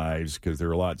carving knives because they're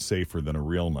a lot safer than a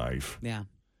real knife. Yeah.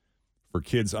 For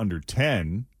kids under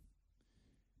 10,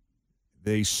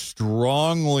 they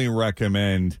strongly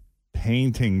recommend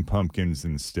painting pumpkins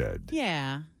instead.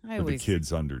 Yeah. I for the always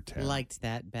kids under 10. liked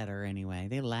that better anyway.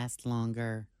 They last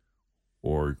longer.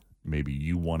 Or maybe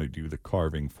you want to do the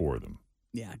carving for them.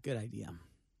 Yeah, good idea.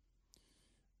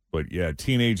 But yeah,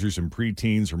 teenagers and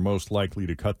preteens are most likely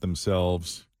to cut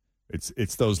themselves.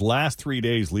 It's those last 3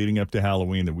 days leading up to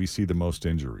Halloween that we see the most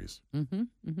injuries. Mm-hmm.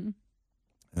 Mm-hmm.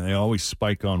 And they always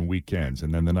spike on weekends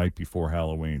and then the night before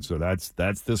Halloween. So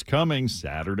that's this coming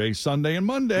Saturday, Sunday, and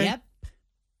Monday. Yep.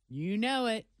 You know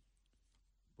it.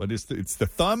 But it's the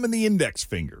thumb and the index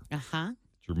finger that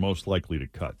you're most likely to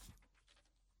cut.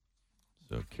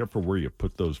 So careful where you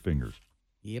put those fingers.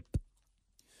 Yep.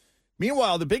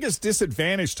 Meanwhile, the biggest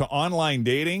disadvantage to online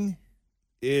dating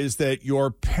is that your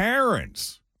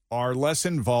parents are less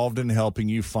involved in helping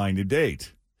you find a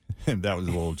date. And that was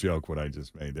a little joke what I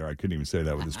just made there. I couldn't even say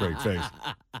that with a straight face.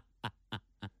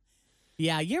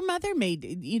 Yeah, your mother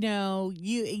made, you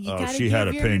gotta she had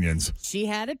opinions. She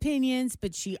had opinions,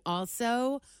 but she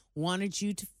also wanted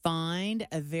you to find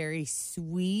a very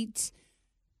sweet,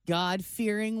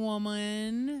 God-fearing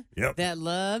woman that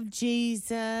loved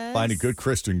Jesus. Find a good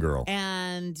Christian girl.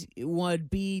 And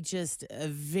would be just a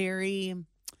very...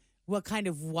 What kind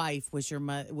of wife was your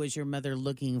mother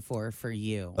looking for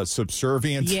you? A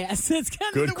subservient. Yes, that's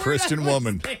kind good of the Christian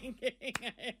woman.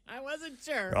 I wasn't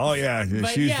sure. Oh yeah,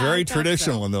 she's very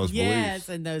traditional in those beliefs. Yes,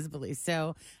 in those beliefs.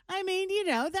 So I mean,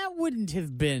 that wouldn't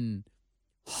have been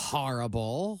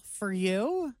horrible for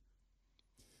you.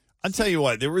 I'll tell you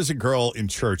what. There was a girl in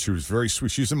church who was very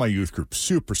sweet. She was in my youth group.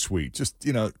 Super sweet. Just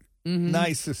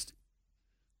nicest.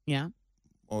 Yeah.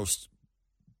 Most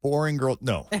boring girl.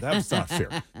 No, that was not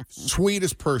fair.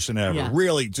 Sweetest person ever. Yeah.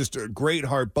 Really, just a great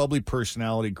heart, bubbly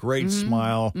personality, great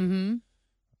smile. Mm-hmm.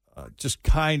 Just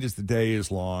kind as the day is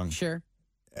long. Sure.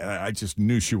 And I just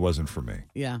knew she wasn't for me.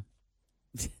 Yeah.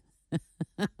 It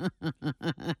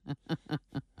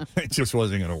just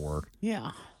wasn't going to work.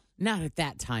 Yeah. Not at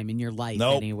that time in your life,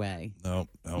 anyway. Nope.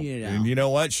 You know. And you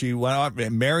know what? She went out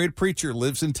and married a preacher,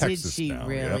 lives in Texas Did she now.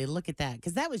 really? Yep. Look at that.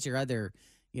 Because that was your other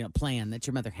plan that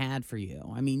your mother had for you.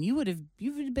 I mean, you would have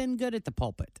been good at the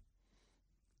pulpit.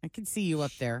 I could see you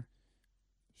up there.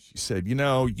 She said,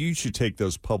 you should take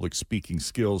those public speaking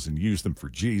skills and use them for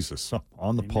Jesus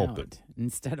on the pulpit.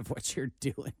 Instead of what you're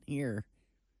doing here.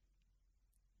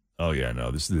 Oh, yeah,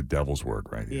 no, this is the devil's work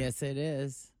right here. Yes, it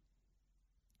is.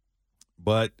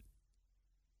 But,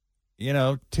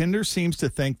 Tinder seems to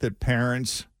think that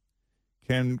parents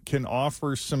can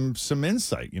offer some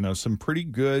insight, some pretty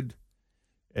good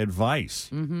advice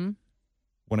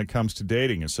when it comes to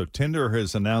dating. And so Tinder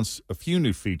has announced a few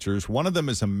new features. One of them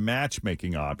is a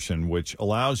matchmaking option, which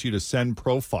allows you to send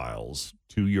profiles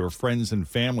to your friends and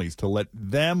families to let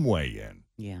them weigh in.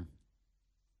 Yeah.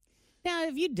 Now,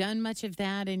 have you done much of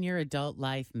that in your adult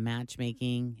life,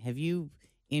 matchmaking? Have you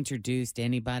introduced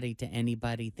anybody to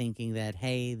anybody thinking that,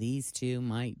 hey, these two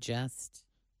might just...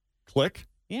 Click?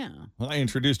 Yeah. Well, I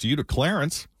introduced you to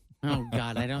Clarence. Oh,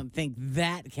 God, I don't think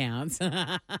that counts.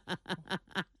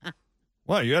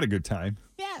 Well, you had a good time.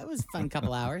 Yeah, it was a fun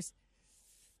couple hours.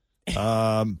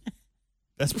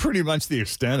 That's pretty much the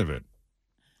extent of it.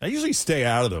 I usually stay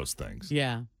out of those things.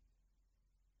 Yeah.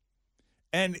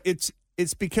 And it's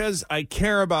because I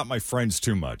care about my friends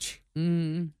too much.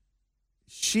 Mm-hmm.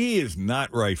 She is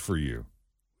not right for you.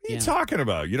 What are you talking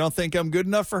about? You don't think I'm good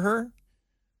enough for her?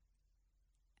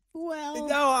 Well,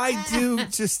 no, I do.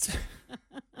 Just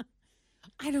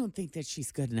I don't think that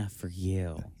she's good enough for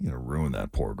you. You're going to ruin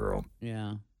that poor girl.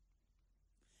 Yeah.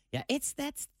 Yeah, it's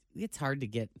hard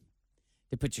to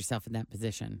put yourself in that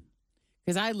position.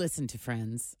 Because I listened to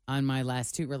friends on my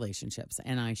last 2 relationships,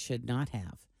 and I should not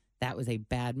have. That was a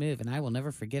bad move, and I will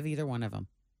never forgive either one of them.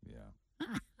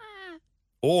 Yeah.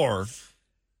 Or,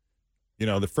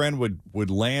 the friend would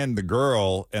land the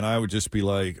girl, and I would just be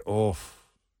like, oh,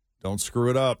 don't screw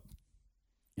it up.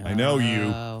 I know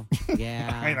you.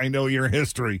 Yeah. I know your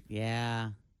history. Yeah.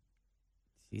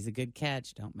 She's a good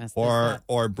catch. Don't mess this up.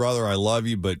 Or, brother, I love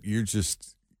you, but you're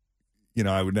just,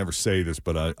 I would never say this,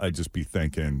 but I'd just be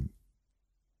thinking,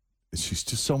 she's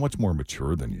just so much more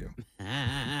mature than you.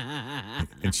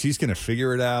 And she's going to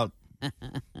figure it out.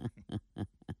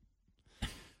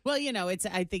 Well,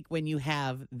 I think when you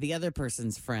have the other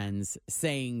person's friends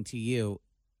saying to you,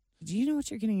 do you know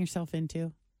what you're getting yourself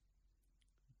into?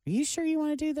 Are you sure you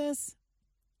want to do this?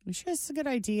 Are you sure it's a good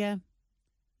idea?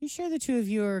 Are you sure the 2 of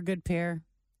you are a good pair?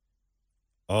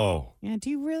 Oh. Yeah, do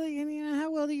you really,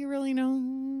 how well do you really know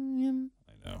him?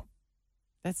 I know.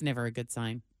 That's never a good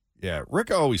sign. Yeah, Rick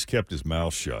always kept his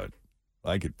mouth shut.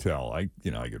 I could tell. I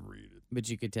could read it. But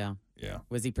you could tell. Yeah.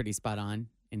 Was he pretty spot on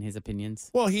in his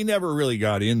opinions? Well, he never really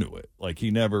got into it. Like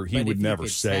he would never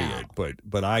say it,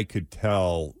 but I could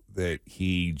tell that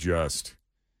he just,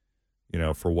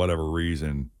 for whatever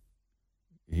reason,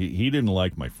 he didn't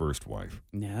like my first wife.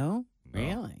 No?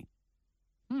 Really?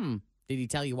 Did he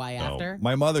tell you why after?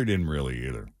 My mother didn't really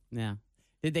either. Yeah.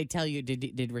 Did they tell you,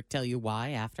 did Rick tell you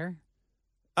why after?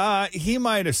 He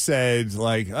might have said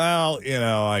like, well,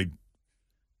 I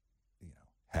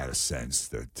had a sense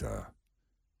that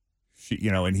she,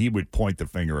 and he would point the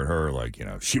finger at her like,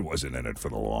 she wasn't in it for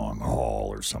the long haul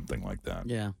or something like that.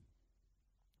 Yeah.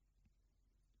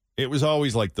 It was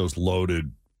always like those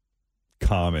loaded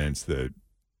comments that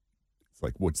it's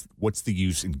like, what's the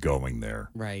use in going there?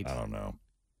 Right. I don't know.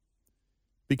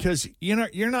 Because you're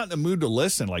not in the mood to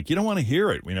listen. Like you don't want to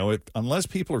hear it. Unless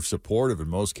people are supportive in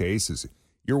most cases,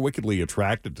 you're wickedly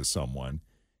attracted to someone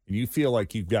and you feel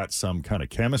like you've got some kind of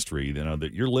chemistry,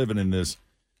 that you're living in this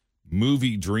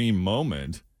movie dream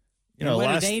moment.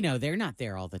 What do they know? They're not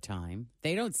there all the time.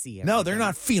 They don't see it. No, they're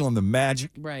not feeling the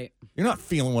magic. Right. You're not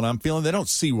feeling what I'm feeling. They don't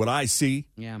see what I see.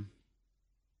 Yeah.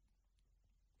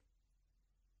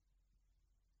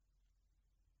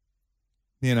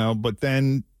 But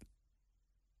then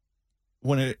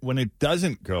when it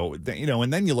doesn't go,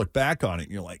 and then you look back on it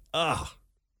and you're like,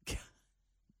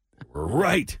 we're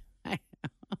right.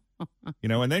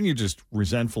 And then you're just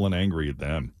resentful and angry at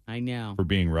them. I know. For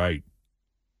being right.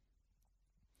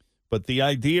 But the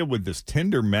idea with this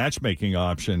Tinder matchmaking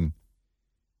option,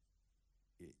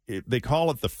 they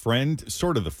call it the friend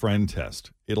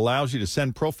test. It allows you to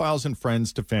send profiles and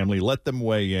friends to family, let them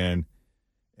weigh in.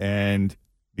 And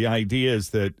the idea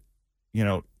is that,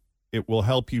 it will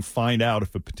help you find out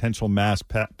if a potential match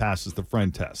passes the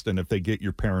friend test and if they get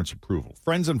your parents' approval.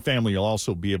 Friends and family will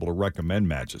also be able to recommend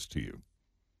matches to you.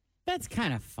 That's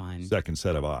kind of fun. Second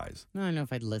set of eyes. I don't know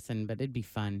if I'd listen, but it'd be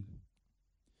fun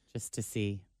just to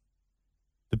see.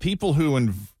 The people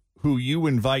who you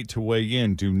invite to weigh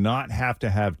in do not have to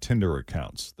have Tinder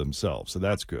accounts themselves, so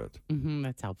that's good.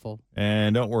 That's helpful.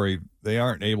 And don't worry, they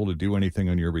aren't able to do anything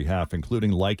on your behalf,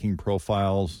 including liking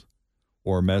profiles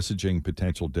or messaging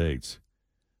potential dates.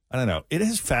 I don't know. It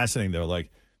is fascinating, though.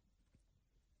 Like,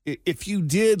 if you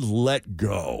did let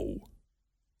go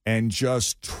and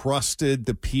just trusted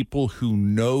the people who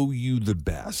know you the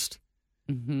best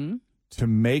to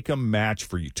make a match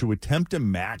for you, to attempt a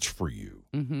match for you,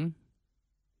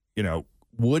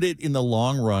 would it in the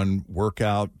long run work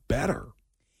out better?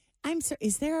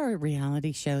 Is there a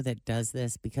reality show that does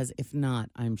this? Because if not,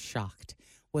 I'm shocked.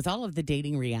 With all of the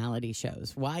dating reality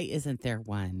shows, why isn't there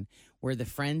one where the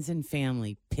friends and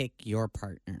family pick your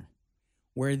partner?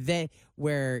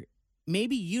 Where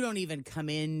maybe you don't even come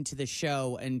into the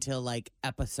show until like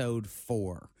episode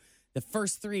 4. The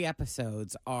first 3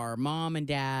 episodes are mom and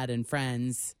dad and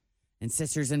friends and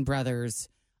sisters and brothers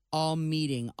all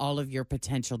meeting all of your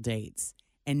potential dates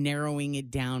and narrowing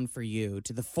it down for you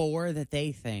to the 4 that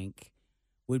they think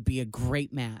would be a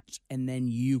great match. And then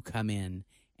you come in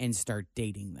and start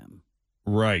dating them.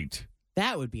 Right.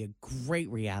 That would be a great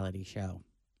reality show.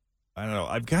 I don't know.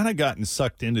 I've kind of gotten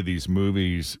sucked into these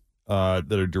movies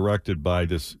that are directed by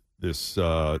this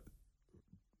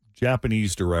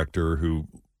Japanese director who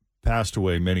passed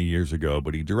away many years ago,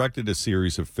 but he directed a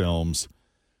series of films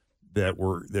that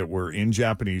were in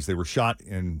Japanese. They were shot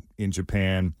in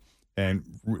Japan and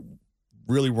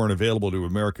really weren't available to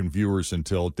American viewers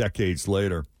until decades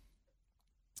later.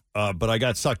 But I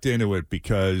got sucked into it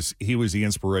because he was the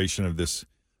inspiration of this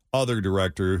other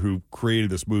director who created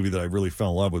this movie that I really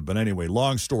fell in love with. But anyway,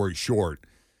 long story short,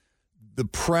 the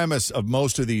premise of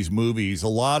most of these movies, a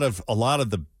lot of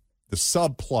the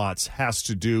subplots has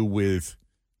to do with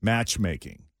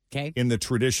matchmaking. Okay. In the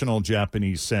traditional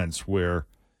Japanese sense, where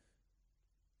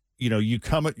you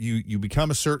become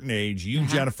a certain age. You,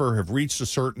 Jennifer, have reached a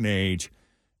certain age,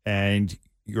 and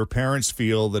your parents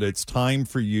feel that it's time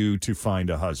for you to find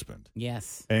a husband.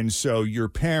 Yes. And so your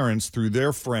parents, through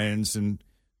their friends and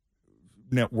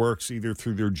networks, either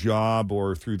through their job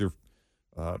or through their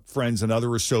friends and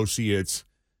other associates,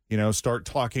 start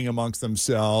talking amongst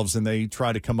themselves, and they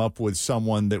try to come up with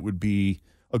someone that would be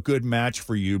a good match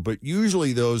for you. But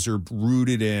usually those are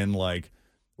rooted in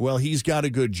well, he's got a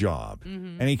good job,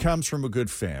 and he comes from a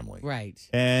good family. Right.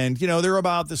 And, they're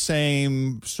about the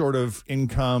same sort of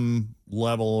income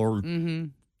level or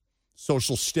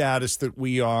social status that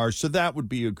we are. So that would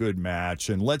be a good match.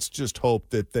 And let's just hope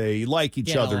that they like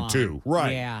each other too.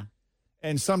 Right. Yeah.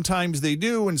 And sometimes they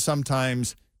do, and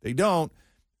sometimes they don't.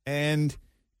 And,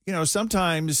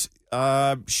 sometimes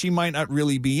she might not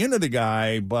really be into the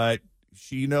guy, but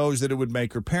she knows that it would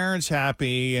make her parents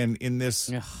happy. And in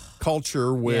this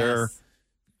culture where,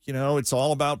 it's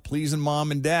all about pleasing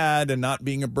mom and dad and not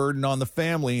being a burden on the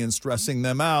family and stressing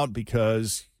them out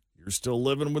because you're still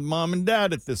living with mom and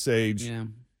dad at this age. Yeah.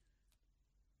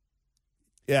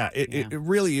 Yeah, it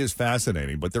really is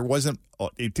fascinating, but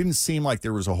it didn't seem like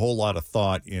there was a whole lot of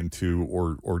thought into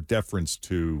or deference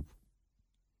to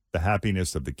the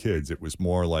happiness of the kids. It was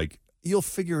more like, you'll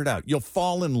figure it out. You'll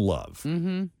fall in love.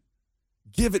 Mm-hmm.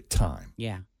 Give it time.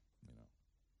 Yeah.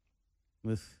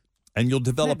 And you'll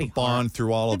develop a bond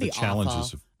through all of the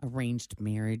challenges of arranged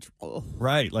marriage. Oh.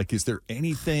 Right. Is there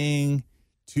anything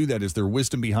to that? Is there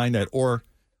wisdom behind that? Or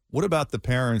what about the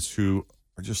parents who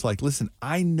are just like, listen,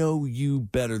 I know you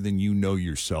better than you know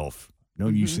yourself. I've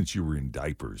known you since you were in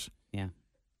diapers. Yeah.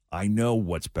 I know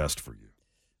what's best for you.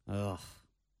 Ugh.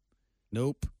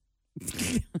 Nope.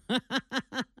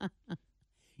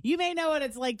 You may know what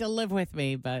it's like to live with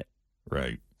me, but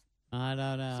right. I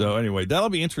don't know. So anyway, that'll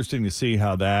be interesting to see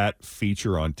how that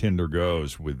feature on Tinder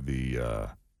goes with the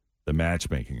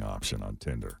matchmaking option on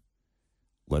Tinder,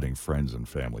 letting friends and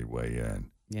family weigh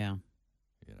in. Yeah.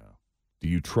 Do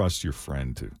you trust your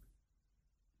friend to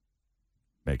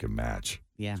make a match?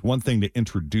 Yeah. It's one thing to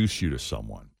introduce you to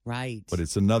someone. Right. But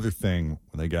it's another thing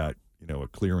when they got, a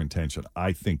clear intention.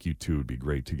 I think you two would be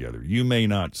great together. You may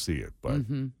not see it, but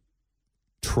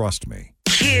trust me.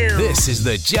 This is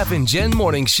the Jeff and Jen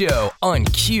Morning Show on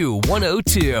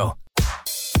Q102.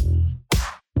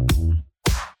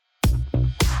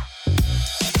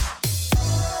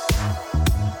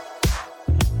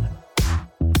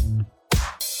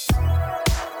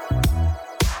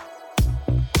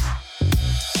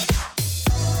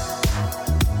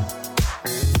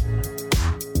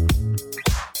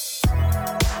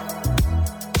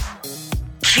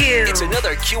 It's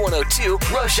another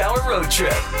Q102 Rush Hour Road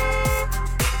Trip.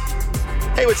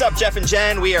 Hey, what's up, Jeff and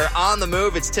Jen? We are on the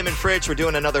move. It's Tim and Fritch. We're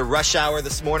doing another Rush Hour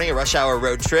this morning, a Rush Hour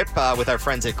road trip with our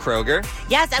friends at Kroger.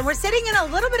 Yes, and we're sitting in a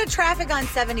little bit of traffic on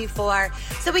 74,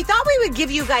 so we thought we would give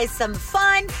you guys some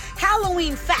fun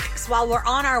Halloween facts while we're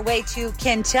on our way to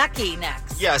Kentucky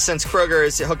next. Yeah, since Kroger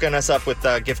is hooking us up with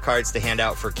gift cards to hand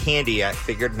out for candy, I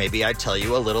figured maybe I'd tell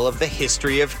you a little of the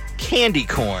history of candy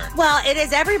corn. Well, it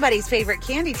is everybody's favorite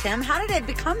candy, Tim. How did it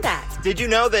become that? Did you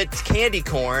know that candy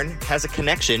corn has a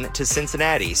connection to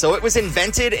Cincinnati? So it was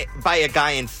invented by a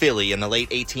guy in Philly in the late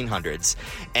 1800s.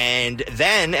 And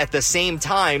then at the same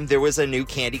time, there was a new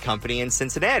candy company in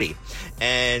Cincinnati.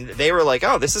 And they were like,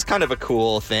 oh, this is kind of a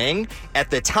cool thing.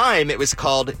 At the time, it was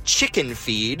called Chicken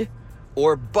Feed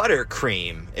or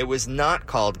Buttercream. It was not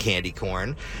called candy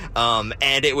corn.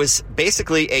 And it was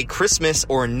basically a Christmas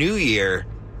or New Year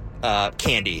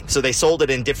candy. So they sold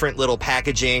it in different little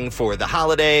packaging for the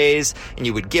holidays, and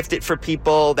you would gift it for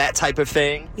people, that type of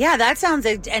thing. Yeah, that sounds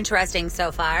interesting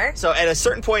so far. So at a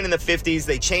certain point in the 50s,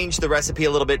 they changed the recipe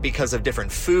a little bit because of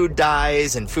different food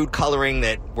dyes and food coloring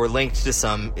that were linked to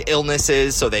some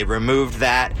illnesses, so they removed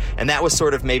that, and that was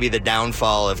sort of maybe the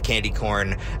downfall of candy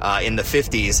corn in the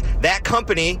 50s. That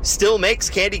company still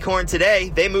makes candy corn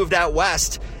today. They moved out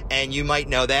west, and you might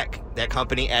know that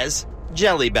company as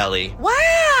Jelly Belly.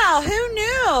 Wow, who knew?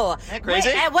 Isn't that crazy?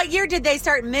 Wait, at what year did they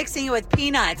start mixing it with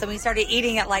peanuts and we started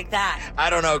eating it like that? I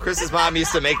don't know. Chris's mom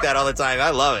used to make that all the time. I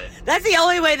love it. That's the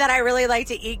only way that I really like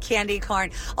to eat candy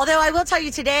corn. Although I will tell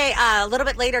you today, a little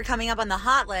bit later coming up on the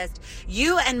hot list,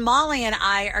 you and Molly and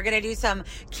I are going to do some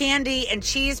candy and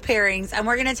cheese pairings, and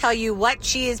we're going to tell you what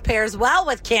cheese pairs well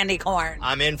with candy corn.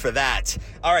 I'm in for that.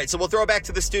 All right, so we'll throw it back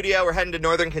to the studio. We're heading to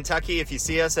Northern Kentucky. If you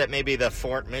see us at maybe the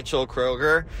Fort Mitchell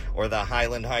Kroger or the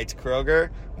Highland Heights Kroger,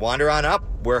 wander on up.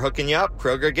 We're hooking you up.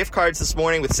 Kroger gift cards this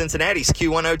morning with Cincinnati's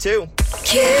Q102.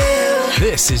 Q.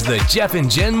 This is the Jeff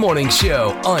and Jen Morning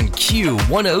Show on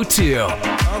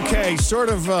Q102. Okay, sort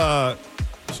of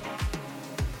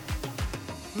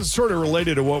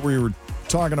related to what we were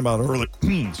talking about earlier.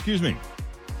 Excuse me.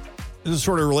 This is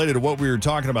sort of related to what we were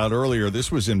talking about earlier.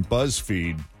 This was in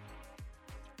BuzzFeed.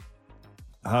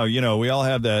 How, we all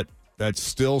have that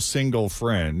still single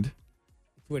friend.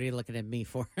 What are you looking at me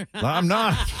for? I'm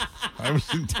not. I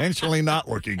was intentionally not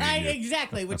looking at you.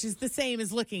 Exactly, which is the same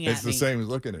as looking at me. It's the same as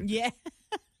looking at you. Yeah.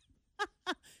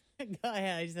 Go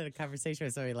ahead. I just had a conversation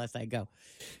with somebody last night. Go.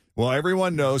 Well,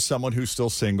 everyone knows someone who's still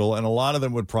single, and a lot of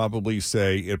them would probably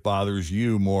say it bothers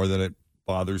you more than it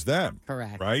bothers them.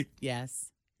 Correct. Right?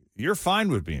 Yes. You're fine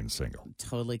with being single.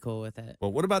 Totally cool with it. But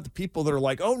what about the people that are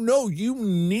like, oh, no, you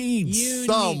need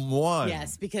someone?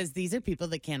 Yes, because these are people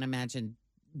that can't imagine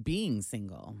being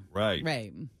single. Right.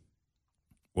 Right.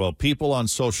 Well, people on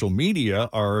social media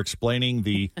are explaining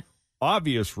the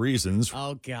obvious reasons.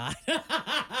 Oh, God.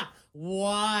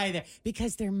 Why?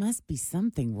 Because there must be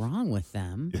something wrong with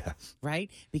them. Yes.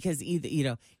 Right? Because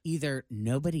either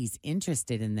nobody's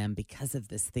interested in them because of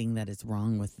this thing that is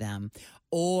wrong with them,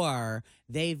 or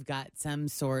they've got some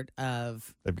sort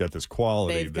of... They've got this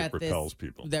quality that repels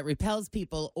people. That repels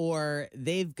people, or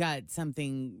they've got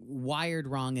something wired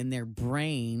wrong in their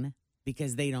brain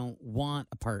because they don't want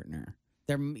a partner.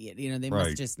 They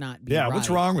must just not be right. What's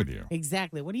wrong with you?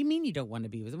 Exactly. What do you mean you don't want to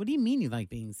be with? What do you mean you like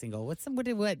being single?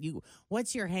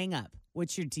 What's your hang up?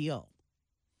 What's your deal?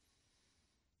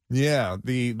 Yeah,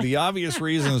 the obvious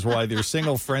reasons why their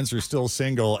single friends are still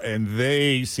single and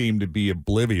they seem to be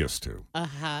oblivious to.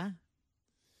 Uh-huh.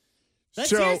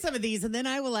 Let's hear some of these, and then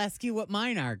I will ask you what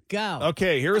mine are. Go.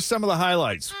 Okay, here are some of the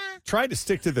highlights. Try to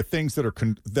stick to the things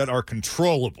that are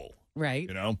controllable. Right.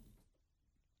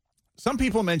 Some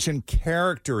people mention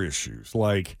character issues,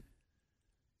 like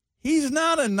he's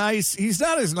not as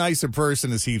nice a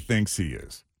person as he thinks he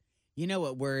is. You know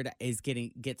what word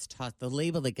gets tossed? The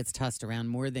label that gets tossed around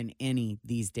more than any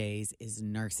these days is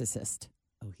narcissist.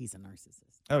 Oh, he's a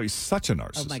narcissist. Oh, he's such a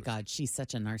narcissist. Oh, my God, she's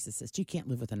such a narcissist. You can't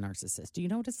live with a narcissist. Do you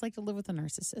know what it's like to live with a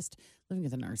narcissist? Living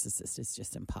with a narcissist is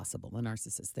just impossible. The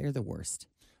narcissists, they're the worst.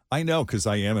 I know, because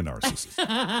I am a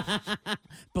narcissist.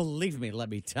 Believe me, let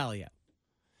me tell you.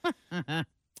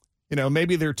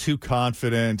 Maybe they're too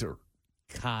confident or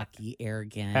cocky,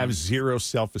 arrogant, have zero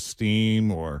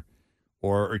self-esteem, or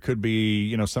it could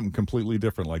be, something completely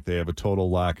different, like they have a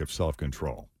total lack of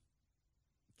self-control.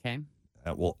 Okay.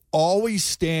 That will always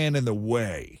stand in the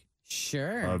way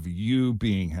sure of you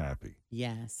being happy.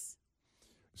 Yes.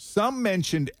 Some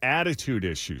mentioned attitude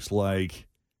issues, like,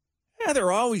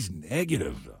 they're always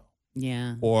negative, though.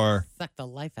 Yeah. Or suck the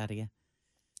life out of you.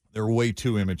 They're way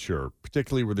too immature,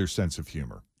 particularly with their sense of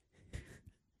humor.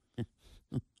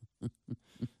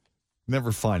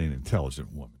 Never find an intelligent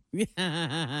woman.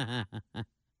 Now,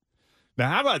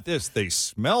 how about this? They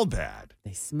smell bad.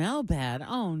 They smell bad?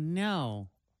 Oh, no.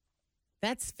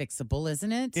 That's fixable,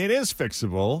 isn't it? It is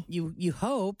fixable. You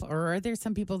hope. Or are there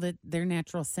some people that their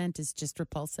natural scent is just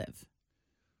repulsive?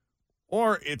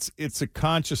 Or it's a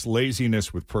conscious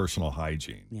laziness with personal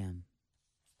hygiene. Yeah.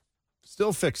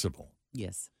 Still fixable.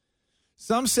 Yes.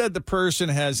 Some said the person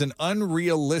has an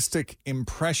unrealistic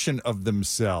impression of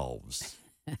themselves.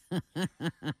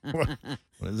 What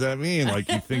does that mean?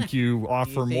 Like you think you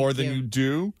offer more than you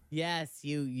do? Yes,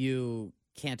 you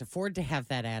can't afford to have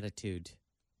that attitude.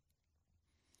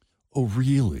 Oh,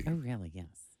 really? Oh, really,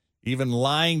 yes. Even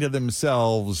lying to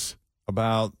themselves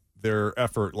about their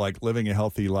effort, like living a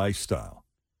healthy lifestyle.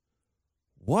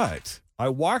 What? I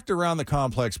walked around the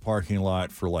complex parking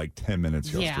lot for like 10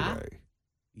 minutes yesterday.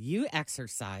 You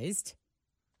exercised.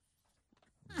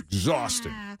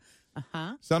 Exhausting.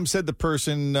 Uh-huh. Some said the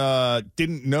person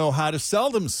didn't know how to sell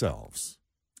themselves.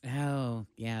 Oh,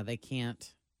 yeah, they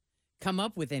can't come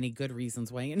up with any good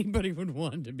reasons why anybody would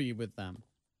want to be with them.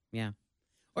 Yeah.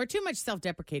 Or too much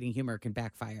self-deprecating humor can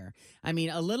backfire. I mean,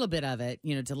 a little bit of it,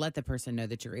 to let the person know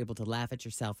that you're able to laugh at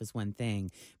yourself is one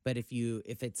thing. But if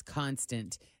it's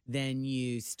constant, then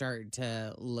you start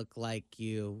to look like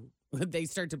they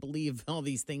start to believe all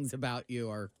these things about you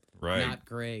are Right. Not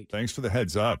great. Thanks for the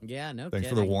heads up. Yeah, no Thanks kidding.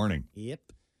 for the warning. Yep.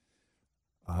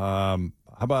 How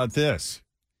about this?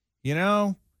 You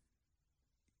know,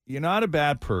 you're not a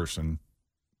bad person,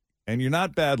 and you're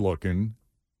not bad looking.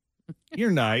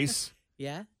 You're nice.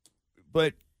 Yeah.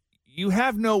 But you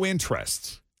have no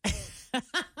interests.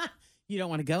 You don't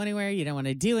want to go anywhere. You don't want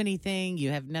to do anything.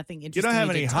 You have nothing interesting. You don't have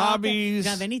to any talk hobbies. You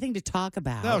don't have anything to talk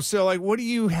about. No, so like, what do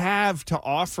you have to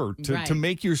offer to Right.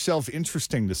 make yourself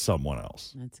interesting to someone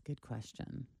else? That's a good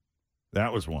question.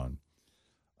 That was one.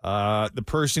 The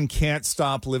person can't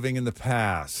stop living in the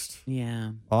past.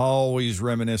 Yeah. Always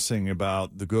reminiscing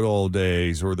about the good old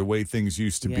days or the way things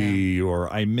used to be, or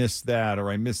I miss that, or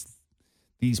I miss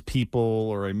these people,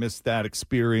 or I miss that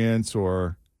experience,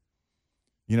 or,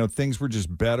 you know, things were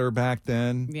just better back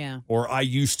then. Yeah. Or I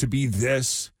used to be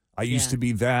this. I used to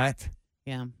be that.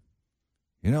 Yeah.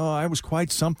 You know, I was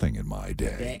quite something in my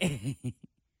day.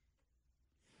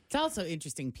 It's also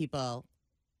interesting. People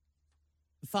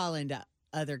fall into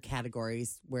other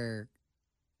categories where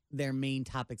they're main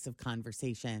topics of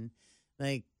conversation.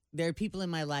 Like, there are people in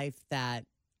my life that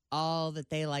all that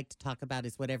they like to talk about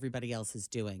is what everybody else is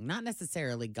doing. Not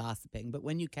necessarily gossiping, but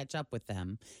when you catch up with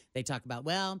them, they talk about,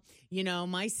 well, you know,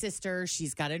 my sister,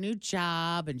 she's got a new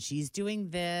job and she's doing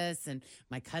this, and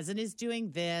my cousin is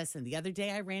doing this, and the other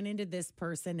day I ran into this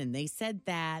person and they said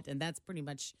that, and that's pretty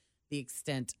much the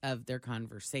extent of their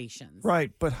conversations.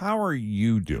 Right, but how are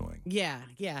you doing? Yeah.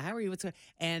 How are you? What's going?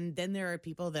 And then there are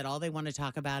people that all they want to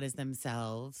talk about is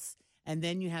themselves, and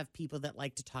then you have people that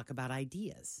like to talk about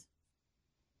ideas.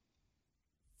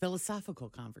 Philosophical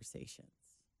conversations.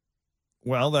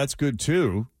 Well, that's good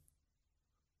too.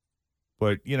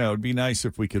 But, you know, it'd be nice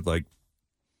if we could, like,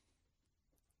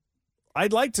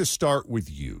 I'd like to start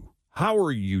with you. How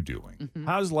are you doing? Mm-hmm.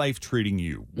 How's life treating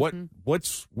you? What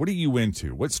are you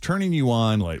into? What's turning you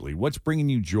on lately? What's bringing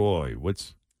you joy?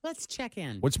 Let's check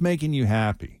in. What's making you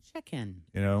happy? Check in.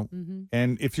 You know? Mm-hmm.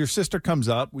 And if your sister comes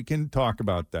up, we can talk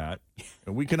about that.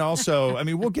 And we can also, I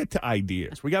mean, we'll get to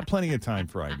ideas. We got plenty of time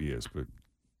for ideas, but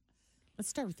let's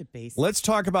start with the basics. let's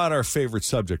talk about our favorite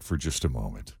subject for just a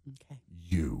moment. Okay.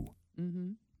 You.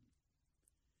 Mm-hmm.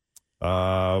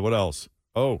 What else?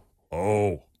 Oh.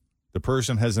 The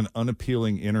person has an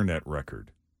unappealing internet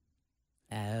record.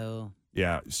 Oh.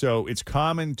 Yeah. So it's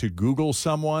common to Google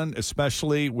someone,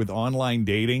 especially with online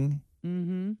dating,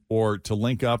 or to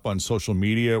link up on social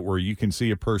media where you can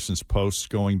see a person's posts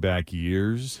going back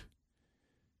years.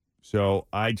 So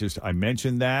I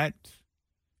mentioned that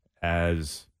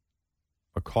as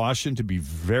a caution to be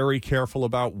very careful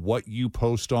about what you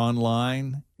post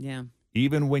online. Yeah.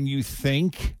 Even when you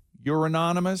think you're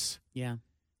anonymous. Yeah.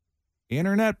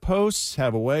 Internet posts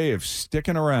have a way of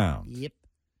sticking around. Yep.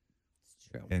 It's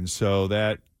true. And so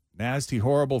that nasty,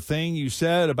 horrible thing you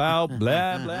said about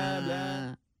blah, blah,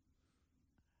 blah.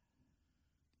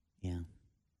 Yeah.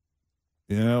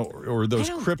 You know, or those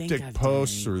I don't cryptic think I've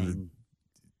posts, done or the anything.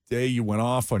 day you went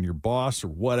off on your boss or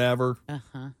whatever.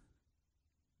 Uh-huh. I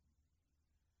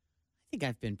think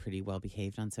I've been pretty well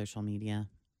behaved on social media.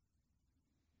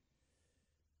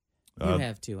 You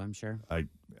have too, I'm sure.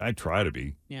 I try to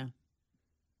be. Yeah.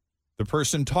 The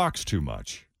person talks too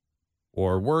much.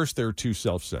 Or worse, they're too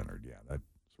self-centered. Yeah, that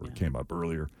sort of came up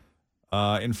earlier.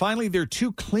 And finally, they're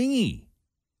too clingy.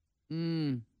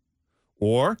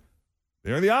 Or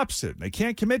they're the opposite. They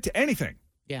can't commit to anything.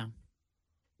 Yeah.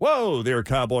 Whoa there,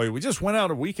 cowboy. We just went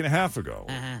out a week and a half ago.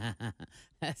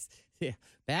 Yeah.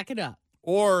 Back it up.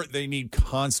 Or they need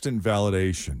constant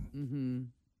validation. Mm-hmm.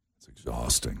 It's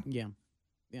exhausting. Yeah.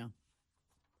 Yeah.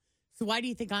 So why do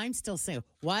you think I'm still single?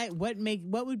 What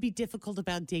would be difficult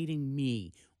about dating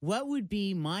me? What would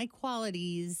be my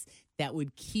qualities that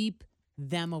would keep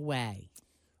them away?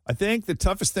 I think the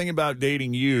toughest thing about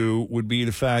dating you would be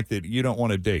the fact that you don't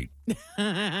want to date.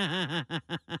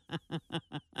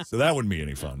 So that wouldn't be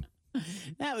any fun.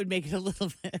 That would make it a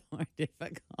little bit more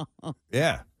difficult.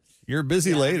 Yeah. You're a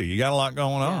busy lady. You got a lot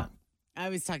going on. I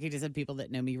was talking to some people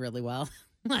that know me really well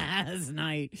last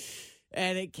night,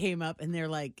 and it came up, and they're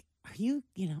like, are you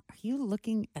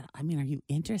looking at, are you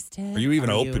interested? Are you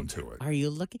even open to it? Are you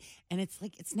looking? And it's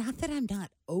like, it's not that I'm not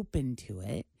open to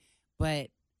it, but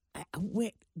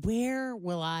where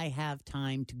will I have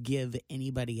time to give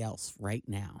anybody else right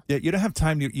now? Yeah, you don't have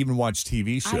time to even watch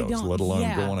TV shows, let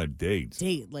alone go on a date.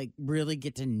 Like really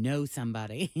get to know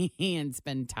somebody and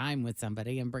spend time with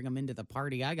somebody and bring them into the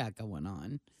party I got going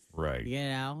on. Right. You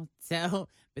know? So,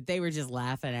 but they were just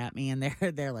laughing at me, and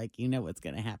they're like, you know what's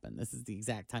going to happen. This is the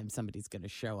exact time somebody's going to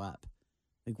show up.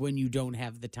 Like when you don't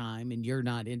have the time and you're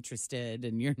not interested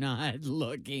and you're not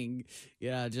looking,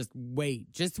 just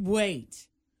wait. Just wait.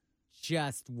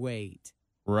 Just wait.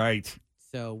 Right.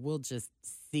 So we'll just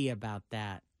see about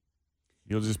that.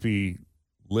 You'll just be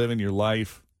living your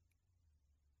life.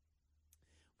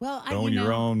 Well, going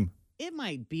your own. It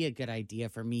might be a good idea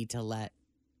for me to let,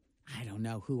 I don't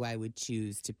know who I would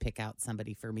choose to pick out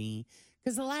somebody for me.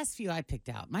 Because the last few I picked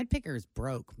out, my picker's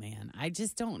broke, man. I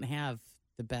just don't have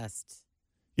the best.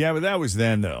 Yeah, but that was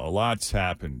then, though. A lot's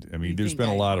happened. I mean, there's been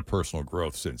a lot of personal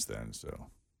growth since then. So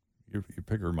your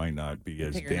picker might not be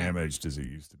as damaged as it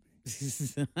used to be.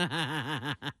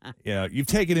 Yeah, you've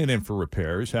taken it in for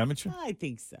repairs, haven't you? I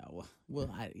think so.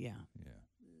 Well, yeah.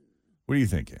 What do you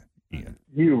think, Ian?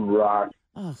 You rock.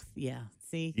 Oh, yeah.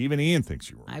 See? Even Ian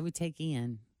thinks you rock. I would take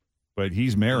Ian. But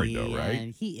he's married, though, right?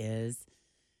 And he is.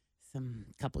 Some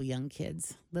couple young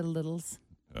kids, littles.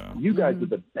 You guys are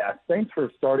the best. Thanks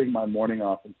for starting my morning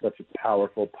off in such a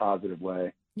powerful, positive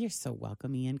way. You're so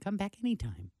welcome, Ian. Come back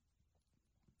anytime.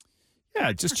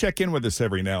 Yeah, just check in with us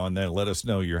every now and then. Let us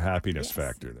know your happiness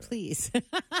factor there. Please.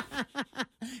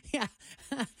 Yeah.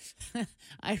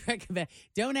 I recommend,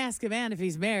 don't ask a man if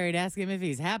he's married. Ask him if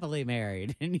he's happily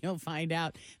married. And you'll find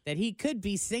out that he could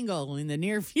be single in the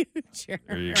near future.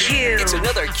 It's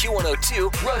another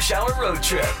Q102 Rush Hour Road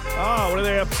Trip. Oh, what are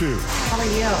they up to? How are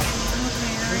you?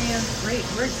 Great.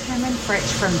 We're Tim and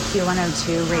Fritch from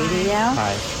Q102 Radio.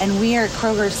 Hi. And we are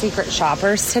Kroger Secret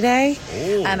Shoppers today.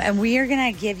 And we are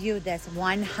going to give you this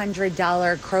 $100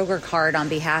 Kroger card on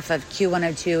behalf of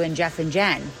Q102 and Jeff and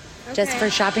Jen. Just for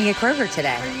shopping at Kroger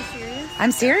today. Are you serious?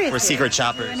 I'm serious. We're secret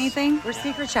shoppers. Anything? We're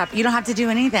secret shoppers. You don't have to do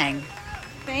anything.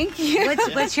 Thank you.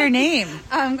 What's your name?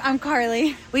 I'm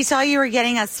Carly. We saw you were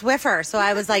getting a Swiffer, so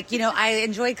I was like, I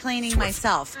enjoy cleaning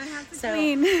myself. I have to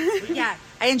clean. Yeah,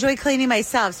 I enjoy cleaning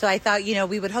myself, so I thought,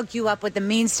 we would hook you up with the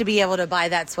means to be able to buy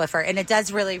that Swiffer, and it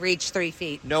does really reach 3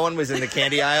 feet. No one was in the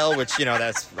candy aisle, which,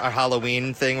 that's our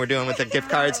Halloween thing we're doing with the gift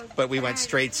cards, but we went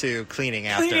straight to cleaning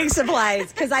after. Cleaning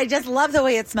supplies, because I just love the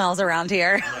way it smells around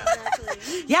here.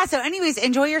 Yeah, so anyways,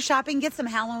 enjoy your shopping. Get some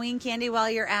Halloween candy while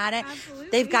you're at it. Absolutely.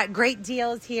 They've got great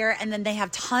deals here, and then they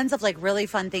have tons of really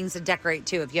fun things to decorate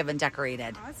too if you haven't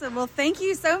decorated. Awesome. Well, thank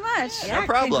you so much. Yeah, no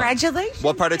problem. Congratulations.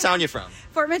 What part of town you from?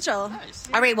 Fort Mitchell. Nice.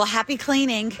 All right, well, happy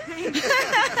cleaning. Take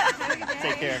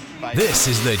care. Bye. This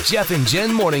is the Jeff and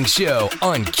Jen Morning Show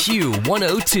on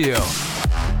Q102.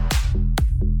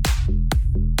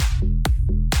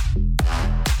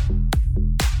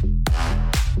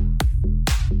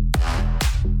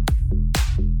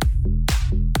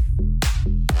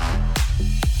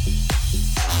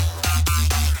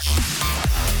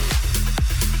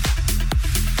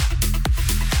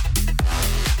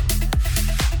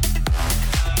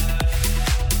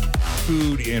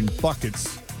 Food in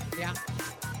buckets. Yeah.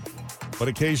 But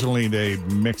occasionally they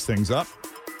mix things up.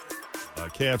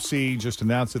 KFC just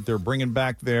announced that they're bringing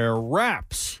back their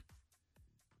wraps,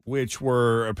 which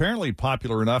were apparently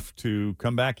popular enough to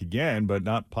come back again, but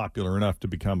not popular enough to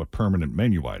become a permanent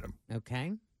menu item.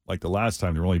 Okay. Like the last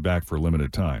time, they were only back for a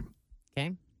limited time.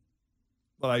 Okay.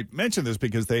 Well, I mentioned this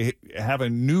because they have a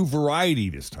new variety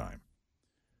this time.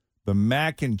 The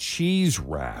mac and cheese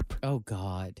wrap. Oh,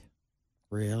 God.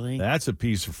 Really? That's a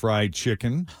piece of fried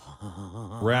chicken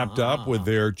wrapped up with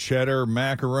their cheddar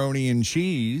macaroni and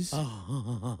cheese.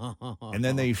 And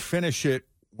then they finish it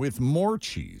with more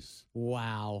cheese.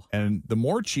 Wow. And the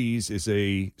more cheese is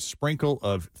a sprinkle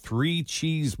of 3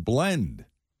 cheese blend.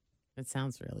 That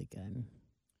sounds really good.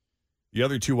 The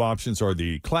other two options are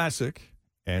the classic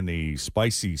and the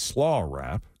spicy slaw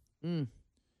wrap. Mm.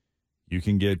 You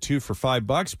can get 2 for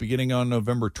 $5 beginning on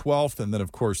November 12th. And then,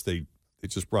 of course, they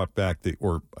just brought back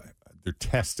they're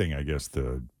testing, I guess,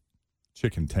 the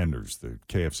chicken tenders, the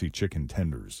KFC chicken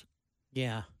tenders.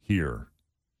 Yeah. Here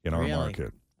in our Really?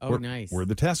 market. Oh, nice. We're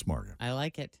the test market. I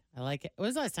like it. When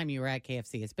was the last time you were at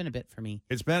KFC? It's been a bit for me.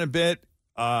 It's been a bit.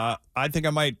 I think I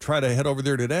might try to head over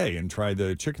there today and try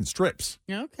the chicken strips.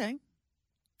 Okay.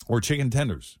 Or chicken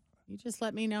tenders. You just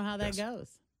let me know how that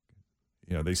goes.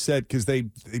 They said, because they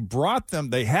brought them,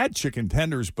 they had chicken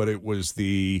tenders, but it was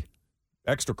the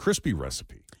extra crispy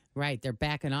recipe. Right. They're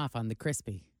backing off on the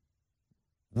crispy.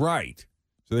 Right.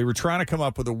 So they were trying to come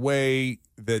up with a way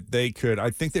that they could, I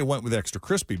think they went with extra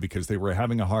crispy because they were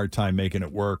having a hard time making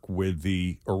it work with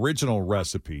the original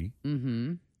recipe.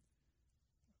 Mm-hmm.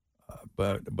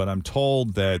 But I'm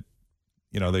told that,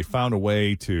 they found a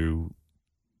way to,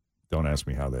 don't ask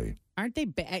me how they. Aren't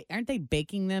they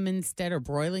baking them instead or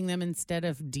broiling them instead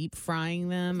of deep frying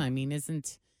them? I mean,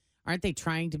 aren't they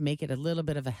trying to make it a little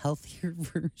bit of a healthier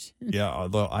version? Yeah,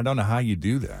 although I don't know how you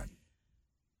do that.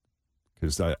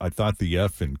 Because I thought the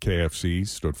F in KFC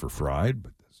stood for fried,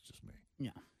 but that's just me. Yeah.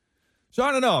 So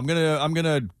I don't know. I'm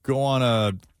gonna go on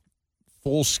a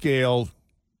full scale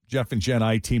Jeff and Jen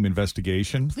I-Team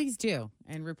investigation. Please do.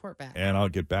 And report back. And I'll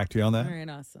get back to you on that. All right,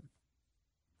 awesome.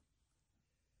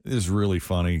 This is really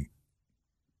funny.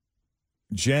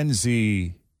 Gen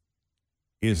Z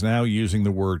is now using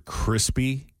the word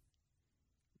crispy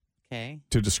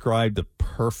to describe the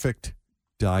perfect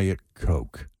Diet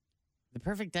Coke. The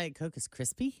perfect Diet Coke is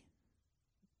crispy?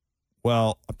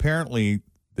 Well, apparently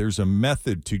there's a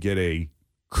method to get a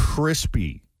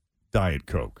crispy Diet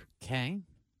Coke. Okay.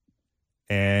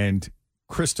 And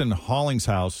Kristen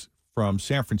Hollingshouse from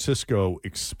San Francisco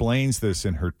explains this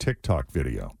in her TikTok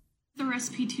video. The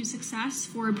recipe to success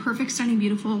for a perfect, stunning,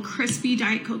 beautiful, crispy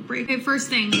Diet Coke break. Okay, first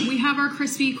thing, we have our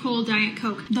crispy cold Diet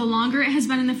Coke. The longer it has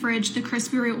been in the fridge, the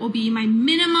crispier it will be. My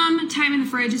minimum time in the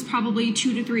fridge is probably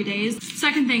 2 to 3 days.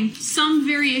 Second thing, some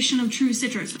variation of true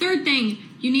citrus. Third thing,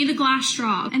 you need a glass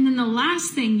straw. And then the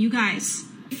last thing, you guys,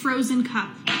 frozen cup.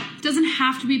 Doesn't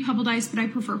have to be pebbled ice, but I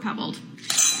prefer pebbled.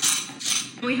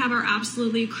 We have our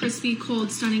absolutely crispy,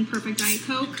 cold, stunning, perfect Diet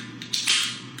Coke.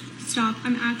 Stop.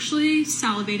 I'm actually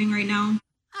salivating right now.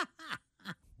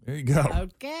 There you go.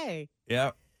 Okay.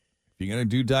 Yep. If you're going to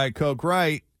do Diet Coke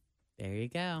right, there you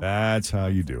go. That's how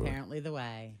you do Apparently the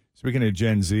way. Speaking of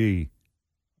Gen Z,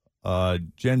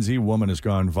 Gen Z woman has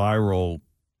gone viral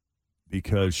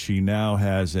because she now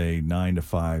has a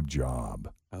 9-to-5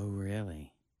 job. Oh,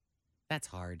 really? That's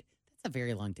hard. That's a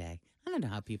very long day. I don't know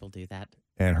how people do that.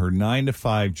 And her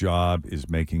 9-to-5 job is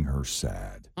making her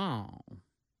sad. Oh.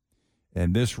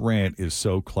 And this rant is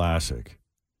so classic.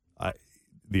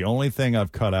 The only thing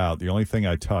I've cut out, the only thing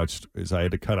I touched is I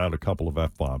had to cut out a couple of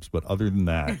F-bombs. But other than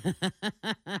that,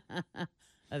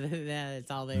 other than that,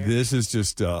 it's all there. This is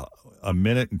just a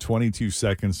minute and 22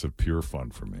 seconds of pure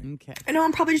fun for me. Okay. I know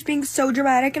I'm probably just being so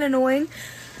dramatic and annoying,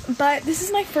 but this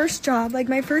is my first job, like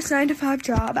my first 9-to-5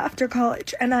 job after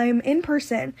college, and I'm in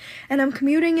person, and I'm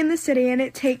commuting in the city, and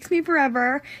it takes me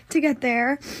forever to get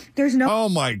there. There's no... Oh,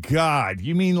 my God.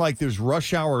 You mean like there's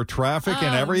rush hour traffic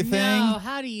and everything? No,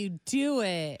 how do you do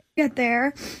it? Get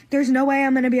there. There's no way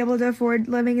I'm going to be able to afford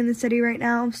living in the city right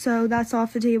now, so that's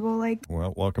off the table. Like,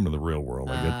 well, welcome to the real world.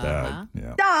 I get that.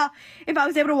 Yeah. Duh! If I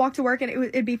was able to walk to work, and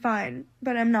it'd be fine,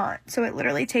 but I'm not. So it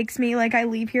literally takes me, like, I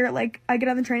leave here, like, I get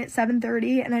on the train at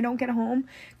 7:30, and I don't get home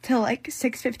till, like,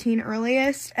 6:15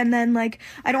 earliest, and then, like,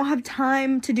 I don't have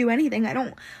time to do anything.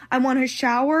 I want to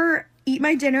shower, eat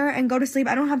my dinner, and go to sleep.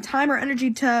 I don't have time or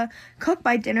energy to cook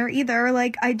my dinner either.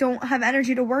 Like, I don't have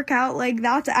energy to work out. Like,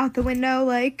 that's out the window.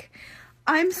 Like,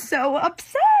 I'm so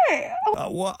upset.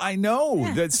 Well, I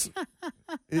know.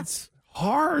 It's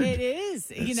hard. It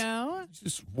is, you know.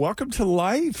 Just welcome to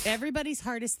life. Everybody's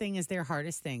hardest thing is their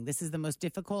hardest thing. This is the most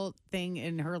difficult thing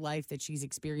in her life that she's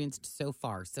experienced so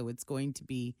far. So it's going to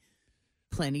be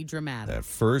plenty dramatic. That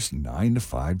first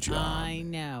 9-to-5 job. I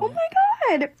know. Oh my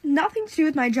God. Nothing to do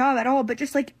with my job at all, but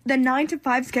just like the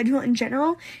 9-to-5 schedule in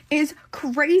general is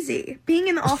crazy. Being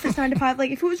in the office 9-to-5,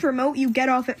 like if it was remote, you get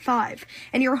off at 5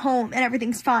 and you're home and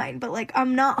everything's fine. But like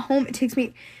I'm not home. It takes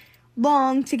me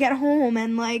long to get home,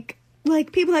 and like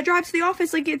people that drive to the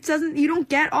office, like you don't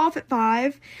get off at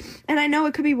 5. And I know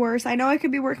it could be worse. I know I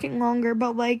could be working longer,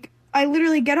 but like I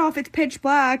literally get off, it's pitch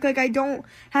black. Like I don't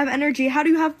have energy. How do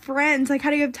you have friends? Like how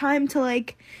do you have time to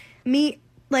like meet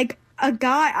like a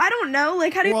guy? I don't know.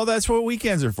 Like how do you... Well, that's what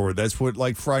weekends are for. That's what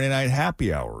like Friday night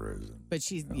happy hour is. But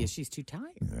she's too tired.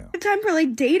 Yeah. Time for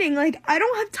like dating. Like I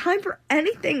don't have time for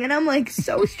anything, and I'm like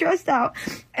so stressed out.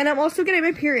 And I'm also getting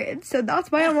my period, so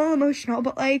that's why I'm all emotional.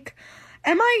 But like,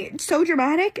 am I so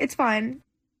dramatic? It's fine.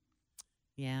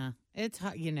 Yeah, it's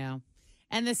hard, you know.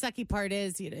 And the sucky part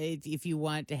is, you know, if you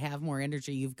want to have more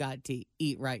energy, you've got to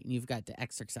eat right and you've got to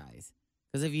exercise.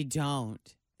 Because if you don't,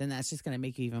 then that's just going to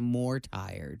make you even more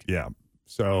tired. Yeah.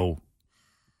 So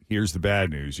here's the bad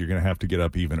news. You're going to have to get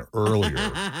up even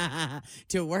earlier.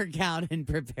 To work out and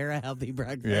prepare a healthy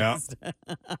breakfast. Yeah.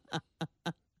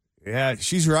 Yeah,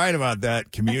 she's right about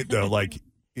that commute, though. Like,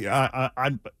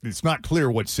 it's not clear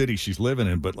what city she's living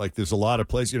in, but like there's a lot of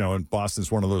places, you know, and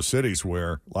Boston's one of those cities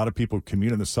where a lot of people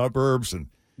commute in the suburbs. And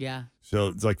yeah. So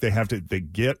it's like they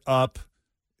get up,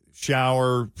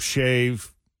 shower,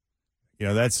 shave. You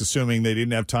know, that's assuming they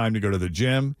didn't have time to go to the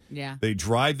gym. Yeah. They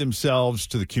drive themselves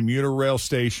to the commuter rail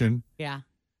station. Yeah.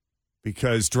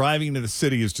 Because driving to the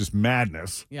city is just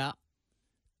madness. Yeah.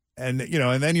 And, you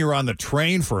know, and then you're on the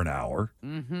train for an hour.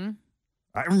 Mm-hmm.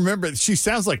 I remember she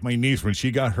sounds like my niece when she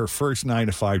got her first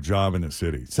 9-to-5 job in the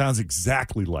city. Sounds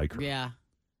exactly like her. Yeah.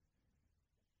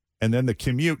 And then the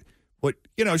commute, but,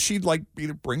 you know, she'd like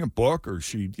either bring a book or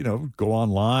she'd, you know, go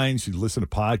online. She'd listen to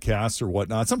podcasts or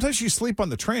whatnot. Sometimes she'd sleep on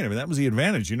the train. I mean, that was the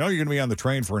advantage. You know, you're going to be on the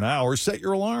train for an hour. Set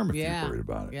your alarm if you're worried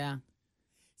about it. Yeah.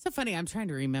 So funny. I'm trying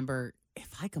to remember if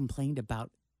I complained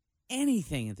about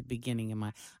anything at the beginning of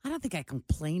I don't think I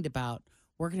complained about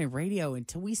working in radio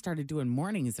until we started doing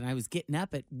mornings, and I was getting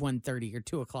up at 1:30 or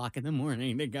 2 o'clock in the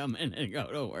morning to come in and go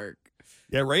to work.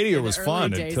 Yeah, radio was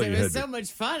fun Days, until it you was had so to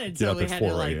much fun get until up we at had 4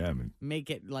 to like a.m. make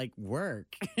it like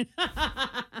work.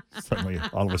 Suddenly,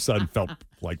 all of a sudden, felt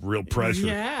like real pressure.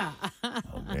 Yeah.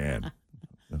 Oh man.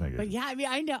 But yeah, I mean,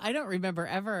 I don't remember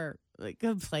ever like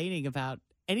complaining about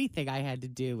anything I had to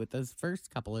do with those first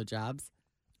couple of jobs.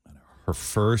 Her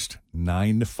first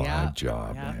 9-to-5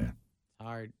 job, man.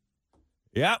 Hard.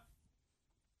 Yep.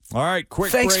 All right,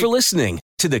 quick Thanks break. for listening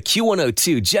to the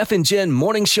Q102 Jeff and Jen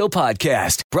Morning Show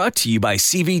podcast, brought to you by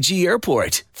CVG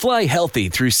Airport. Fly healthy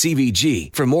through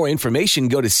CVG. For more information,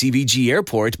 go to CVG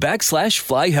Airport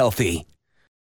 /fly healthy.